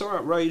he was so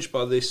outraged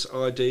by this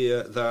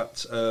idea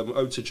that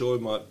Ode to Joy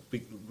might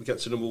get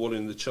to number 1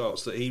 in the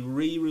charts that he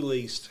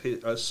re-released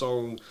a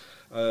song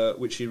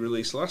which he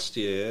released last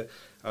year,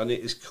 and it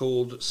is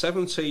called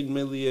 17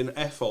 Million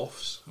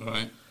F-Offs.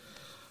 Right.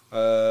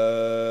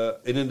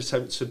 In an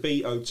attempt to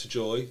beat Ode to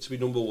Joy, to be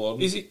number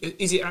 1. Is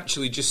it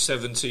actually just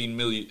 17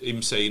 million,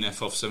 him saying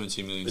F off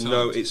 17 million times?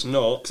 No, it's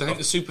not. Because I think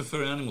the Super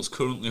Furry Animals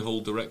currently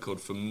hold the record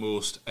for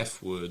most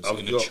F words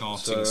in a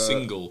charting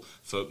single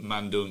for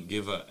Man Don't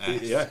Give a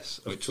F. Yes,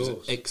 of which course. is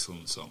an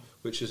excellent song.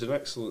 Which is an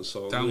excellent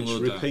song. Download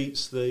which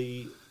repeats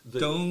the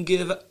Don't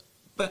give a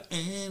but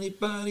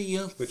anybody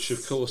else, which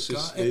of course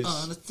is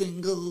on a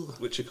single,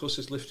 which of course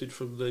is lifted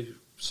from the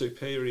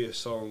Superior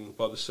song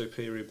by the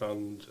Superior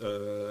band,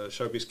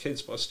 Showbiz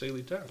Kids by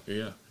Steely Dan.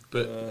 Yeah,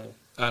 but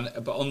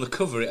on the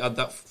cover it had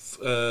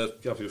that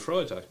Gavin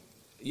Friday.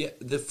 Yeah,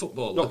 the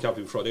footballer. Not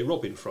Gavin Friday,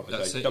 Robin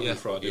Friday. Gavin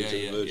Friday was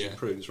in Virgin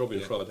Prunes. Robin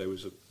Friday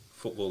was a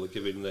footballer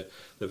giving the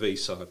V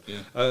sign. Yeah.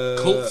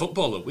 Cult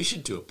footballer. We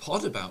should do a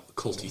pod about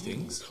culty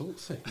things. Cult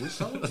things.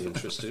 That would be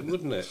interesting,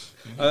 wouldn't it?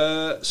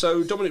 Yeah.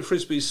 So Dominic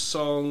Frisby's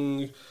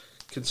song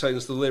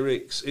contains the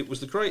lyrics, "It was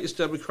the greatest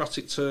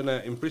democratic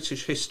turnout in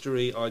British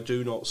history, I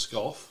do not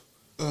scoff."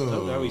 I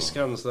don't know how he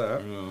scans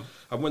that. Oh.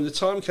 And when the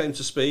time came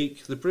to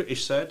speak, the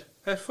British said,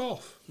 F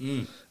off.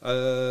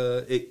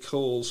 It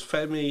calls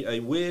Femi a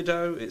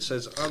weirdo. It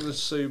says Anna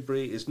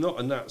Soubry is not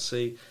a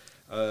Nazi.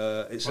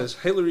 It says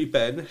Hilary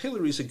Benn.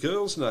 Hillary's a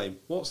girl's name.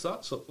 What's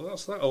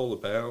that all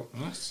about?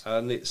 What?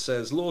 And it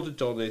says Lord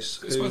Adonis.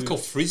 This one's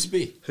called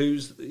Frisbee. Who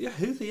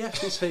the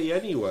F is he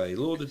anyway?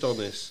 Lord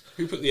Adonis.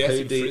 Who put the F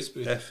in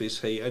Frisbee? F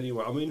is he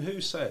anyway? I mean, who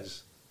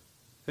says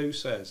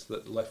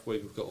that Left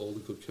Wing have got all the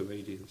good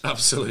comedians?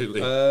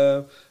 Absolutely.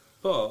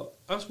 But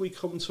as we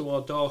come to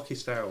our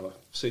darkest hour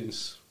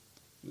since...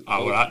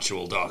 Our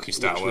actual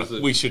darkest hour.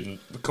 We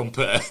shouldn't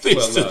compare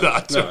this to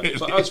that. No,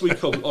 but as we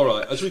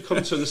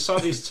come to the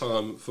saddest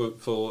time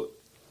for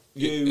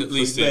you, at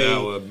least in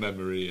our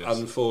memory, yes.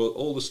 And for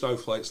all the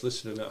snowflakes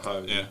listening at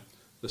home, yeah.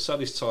 The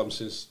saddest time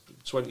since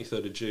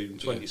 23rd of June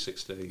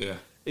 2016. Yeah.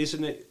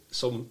 Isn't it?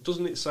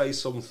 Doesn't it say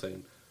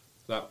something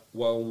that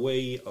while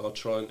we are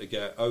trying to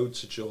get Ode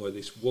to Joy,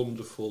 this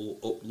wonderful,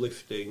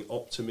 uplifting,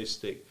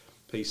 optimistic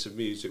piece of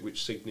music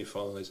which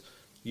signifies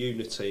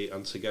unity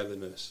and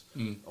togetherness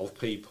of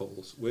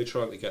peoples, we're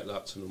trying to get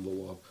that to number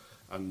 1.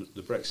 and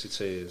the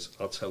Brexiteers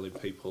are telling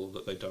people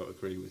that they don't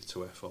agree with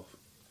to F off.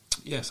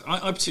 Yes,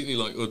 I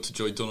particularly like Ode to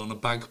Joy done on a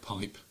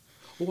bagpipe.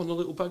 Oh, on a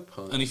little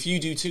bagpipe. And if you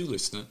do too,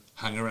 listener,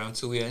 hang around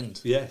till the end.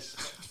 Yes.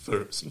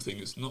 For something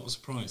that's not a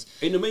surprise.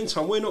 In the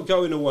meantime, we're not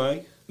going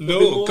away.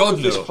 No, God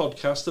no. This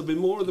podcast, there'll be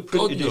more of the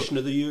print edition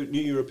of the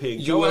New European.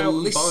 You are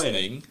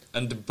listening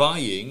and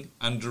buying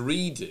and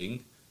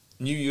reading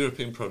New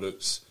European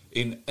products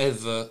in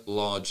ever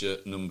larger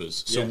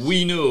numbers. So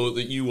we know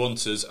that you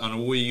want us,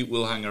 and we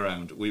will hang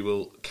around. We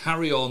will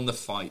carry on the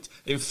fight.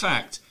 In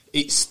fact,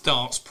 it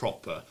starts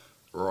proper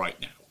right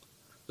now.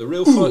 The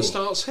real fight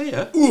starts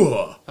here?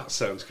 Ooh. That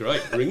sounds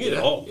great. Bring it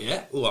on.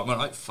 Yeah. Oh, I'm a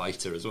right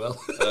fighter as well.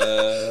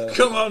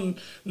 Come on,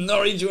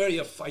 Norwich, where are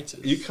your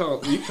fighters? You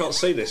can't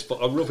see this, but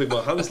I'm rubbing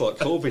my hands like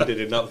Corbyn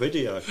did in that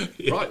video.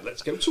 Yeah. Right,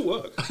 let's go to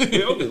work.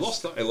 We only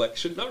lost that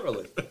election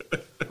narrowly.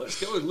 Let's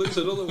go and lose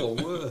another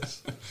one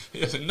worse.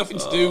 Yes, nothing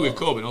to do with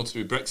Corbyn, all to do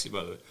with Brexit,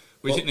 by the way.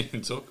 We didn't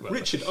even talk about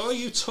Richard, are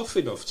you tough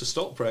enough to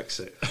stop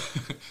Brexit?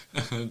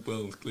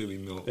 Well, clearly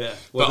not. Yeah.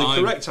 Well, but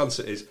the correct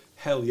answer is,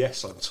 hell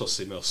yes, I'm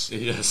tussing us.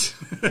 Yes.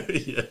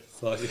 Yes.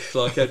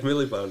 Like Ed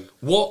Miliband.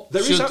 What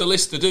should the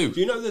listener do? Do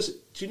you know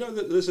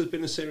that there's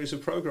been a series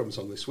of programmes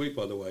on this week,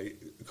 by the way,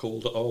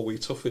 called Are We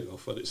Tough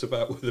Enough? And it's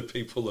about whether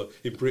people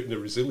in Britain are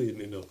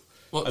resilient enough.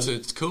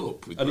 To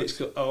cope with? And it's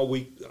are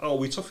we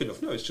tough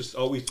enough? No, it's just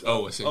are we?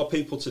 Oh, I see. Are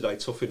people today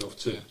tough enough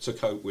to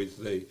cope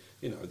with the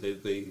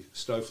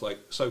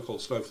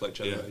so-called snowflake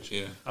generation?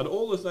 Yeah. And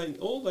all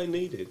they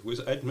needed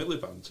was Ed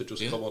Miliband to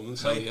just come on and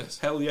say,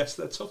 hell yes,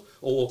 they're tough,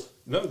 or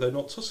no, they're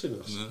not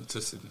tussing us.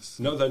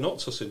 No, they're not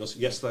tussing us.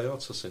 Yes, they are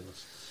tussing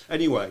us.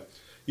 Anyway,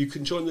 you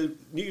can join the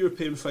New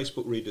European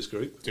Facebook Readers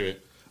Group. Do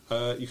it.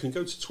 You can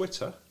go to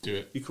Twitter. Do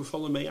it. You can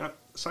follow me at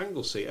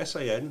Sanglesey,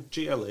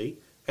 SANGLESEY.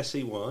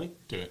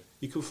 Do it.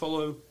 You can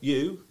follow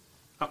you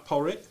at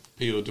Porritt.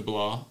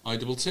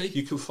 PORRIT.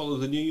 You can follow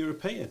the New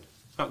European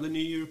at the New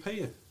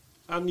European,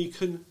 and you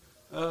can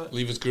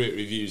leave us great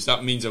reviews.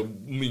 That means a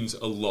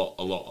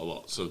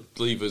lot. So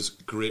leave us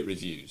great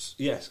reviews.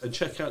 Yes, and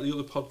check out the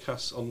other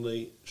podcasts on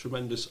the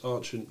tremendous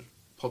Archant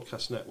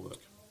Podcast Network.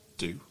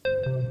 Do.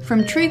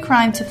 From true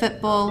crime to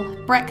football,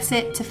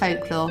 Brexit to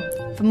folklore.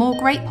 For more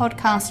great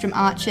podcasts from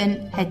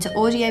Archant, head to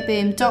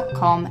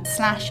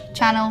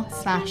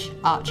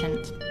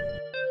audioboom.com/channel/Archant.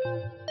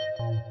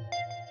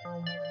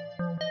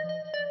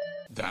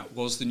 That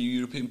was the New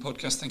European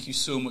Podcast. Thank you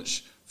so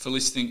much for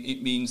listening.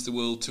 It means the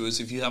world to us.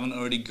 If you haven't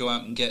already, go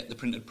out and get the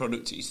printed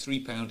product. It is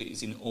 £3. It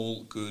is in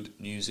all good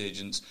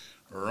newsagents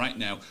right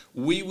now.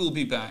 We will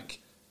be back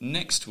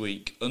next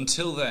week.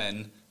 Until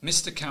then,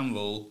 Mr.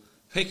 Campbell,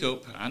 pick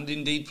up and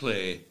indeed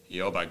play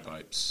your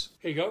bagpipes.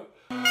 Here you go.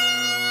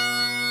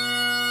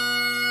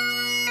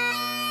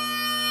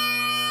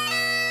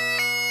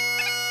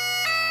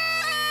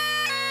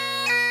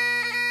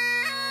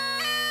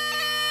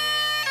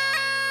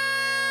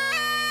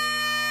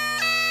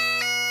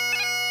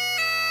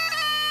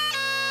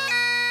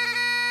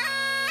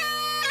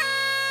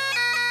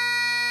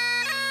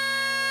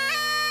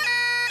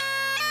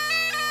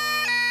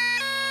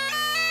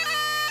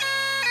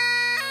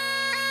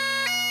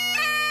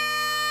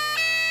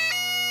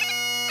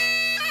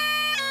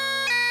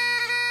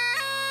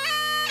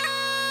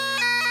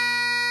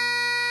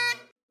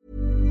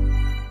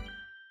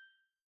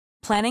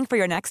 Planning for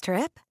your next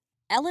trip?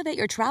 Elevate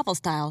your travel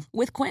style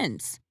with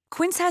Quince.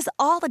 Quince has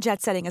all the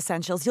jet-setting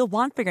essentials you'll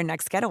want for your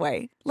next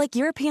getaway, like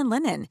European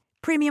linen,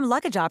 premium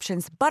luggage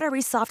options,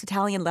 buttery soft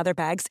Italian leather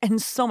bags, and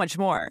so much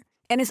more.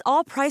 And is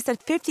all priced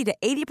at 50 to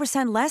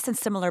 80% less than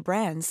similar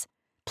brands.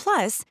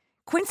 Plus,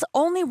 Quince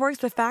only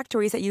works with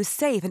factories that use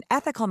safe and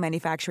ethical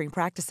manufacturing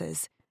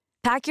practices.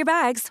 Pack your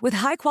bags with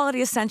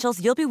high-quality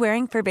essentials you'll be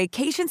wearing for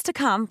vacations to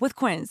come with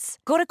Quince.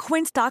 Go to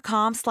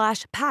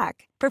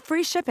quince.com/pack for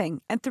free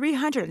shipping and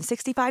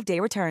 365-day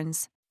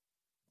returns.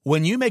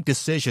 When you make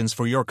decisions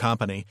for your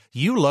company,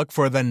 you look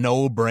for the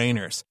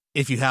no-brainers.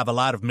 If you have a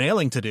lot of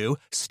mailing to do,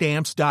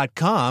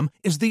 Stamps.com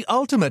is the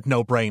ultimate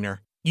no-brainer.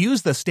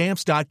 Use the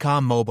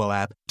Stamps.com mobile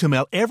app to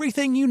mail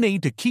everything you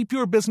need to keep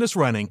your business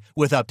running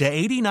with up to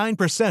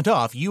 89%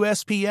 off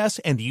USPS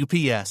and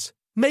UPS.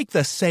 Make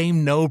the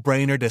same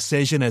no-brainer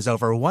decision as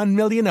over 1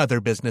 million other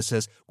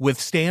businesses with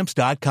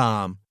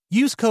Stamps.com.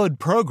 Use code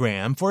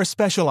PROGRAM for a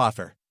special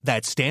offer.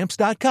 That's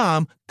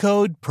Stamps.com,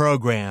 code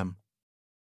PROGRAM.